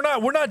Wayne, we're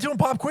not doing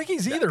pop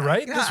quickies either,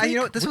 right?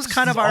 Yeah, this was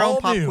kind of our own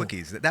pop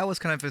quickies. That was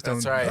kind of its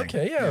own right. thing.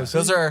 Okay, yeah. So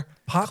those are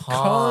pop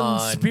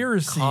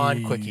conspiracy.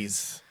 Con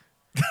quickies.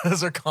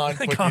 Those are con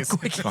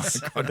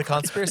quickies. The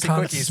conspiracy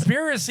quickies.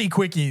 Conspiracy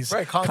quickies.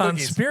 Right,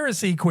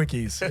 conspiracy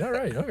quickies. All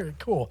right, okay,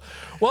 cool.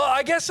 Well,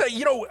 I guess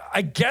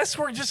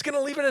we're just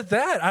gonna leave it at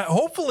that.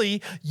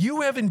 Hopefully,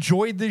 you have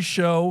enjoyed this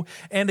show.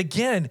 And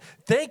again,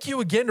 thank you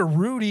again to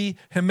Rudy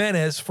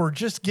Jimenez for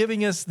just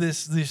giving us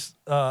this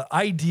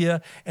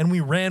idea, and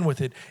we ran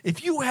with it.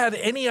 If you have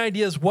any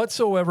ideas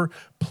whatsoever,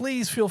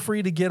 please feel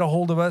free to get a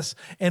hold of us.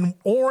 And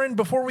Oren,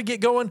 before we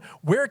get going,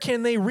 where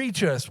can they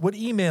reach us? What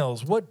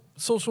emails? What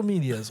social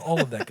medias?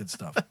 All of that good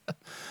stuff.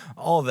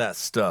 All that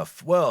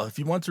stuff. Well, if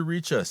you want to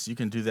reach us, you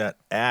can do that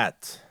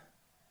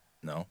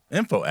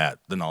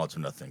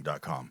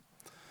info@theknowledgeofnothing.com.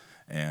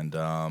 And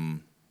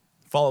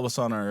follow us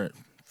on our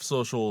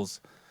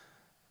socials,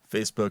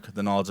 Facebook,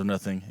 The Knowledge of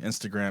Nothing,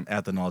 Instagram,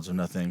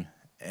 @TheKnowledgeOfNothing,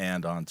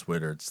 and on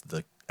Twitter, it's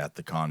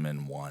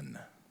 @TheConman1.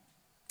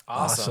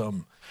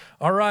 Awesome.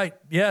 All right.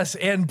 Yes.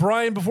 And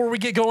Brian, before we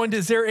get going,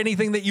 is there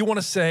anything that you want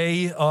to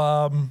say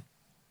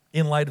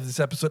in light of this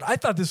episode? I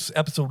thought this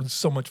episode was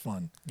so much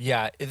fun.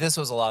 Yeah, this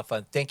was a lot of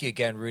fun. Thank you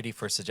again, Rudy,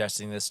 for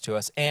suggesting this to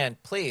us.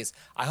 And please,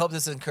 I hope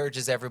this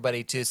encourages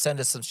everybody to send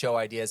us some show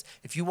ideas.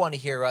 If you want to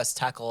hear us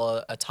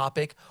tackle a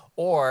topic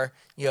or,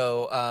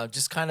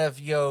 just kind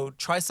of,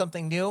 try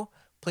something new,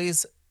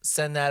 please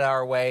send that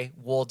our way.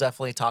 We'll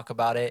definitely talk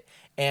about it.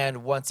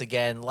 And once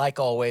again, like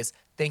always,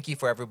 thank you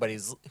for everybody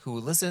who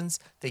listens.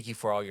 Thank you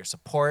for all your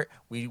support.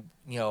 We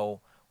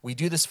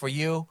do this for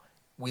you.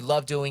 We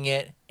love doing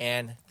it.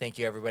 And thank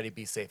you, everybody.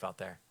 Be safe out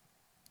there.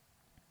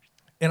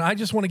 And I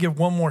just want to give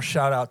one more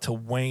shout out to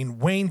Wayne.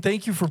 Wayne,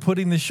 thank you for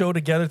putting the show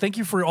together. Thank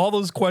you for all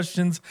those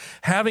questions,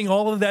 having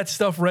all of that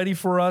stuff ready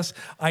for us.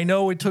 I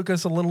know it took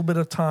us a little bit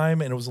of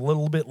time and it was a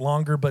little bit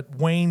longer, but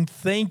Wayne,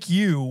 thank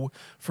you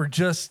for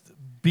just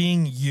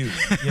being you,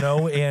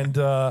 and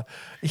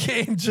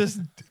just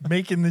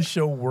making this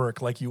show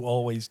work like you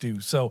always do.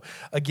 So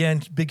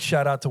again, big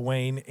shout out to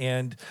Wayne.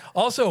 And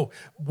also,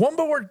 one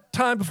more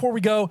time before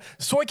we go,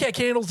 Soy Cat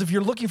Candles, if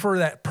you're looking for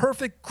that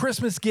perfect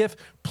Christmas gift,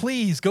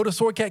 please go to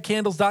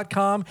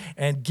soycatcandles.com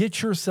and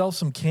get yourself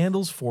some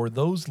candles for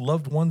those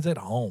loved ones at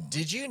home.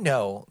 Did you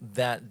know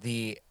that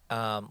the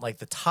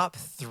top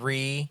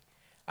 3,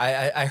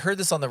 I heard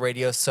this on the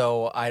radio,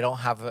 so I don't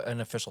have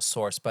an official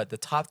source, but the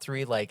top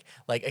 3 like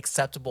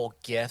acceptable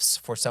gifts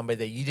for somebody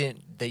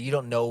that you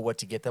don't know what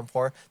to get them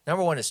for.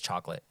 Number 1 is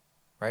chocolate,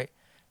 right?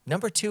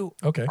 Number 2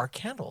 are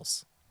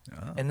candles.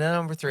 And then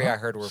number 3 I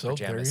heard were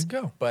pajamas. There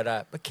you go.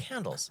 But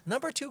candles.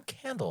 Number 2,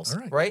 candles,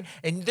 right?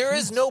 And there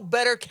is no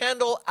better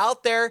candle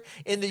out there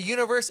in the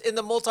universe, in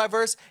the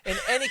multiverse, in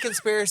any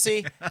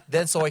conspiracy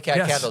than Soy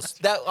Cat candles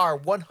that are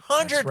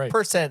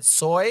 100%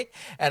 soy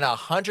and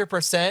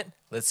 100%.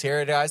 Let's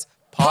hear it, guys.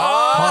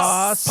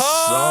 Possum.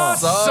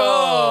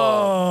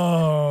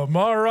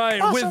 All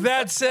right. Awesome. With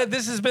that said,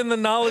 this has been the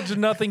Knowledge of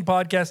Nothing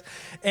podcast.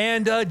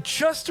 And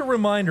just a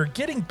remander,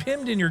 getting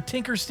pinned in your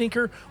Tinker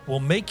Stinker will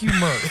make you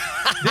murk.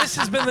 This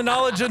has been the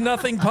Knowledge of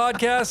Nothing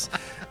podcast.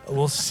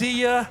 We'll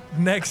see you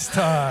next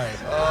time.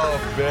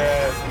 Oh,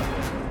 man.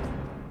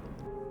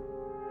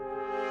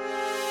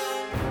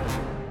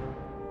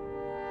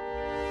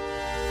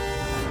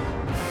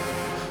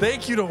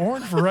 Thank you to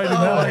Orn for writing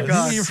that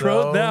one. He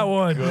wrote that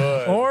one.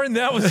 Good. Orn,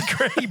 that was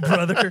great,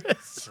 brother.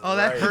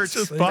 That hurts.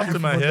 Just popped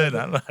in my head.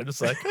 I'm just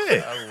like, hey.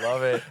 I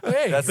love it.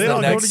 Hey, that's the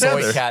next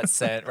Soy Cat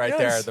scent right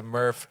there, the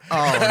Murph. Oh,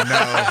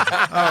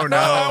 no. No,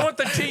 I want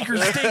the Tinker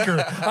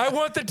Stinker. I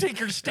want the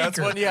Tinker Stinker. That's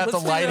when you have to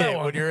light it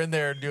when you're in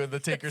there doing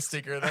the Tinker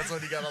Stinker. That's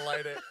when you got to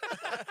light it.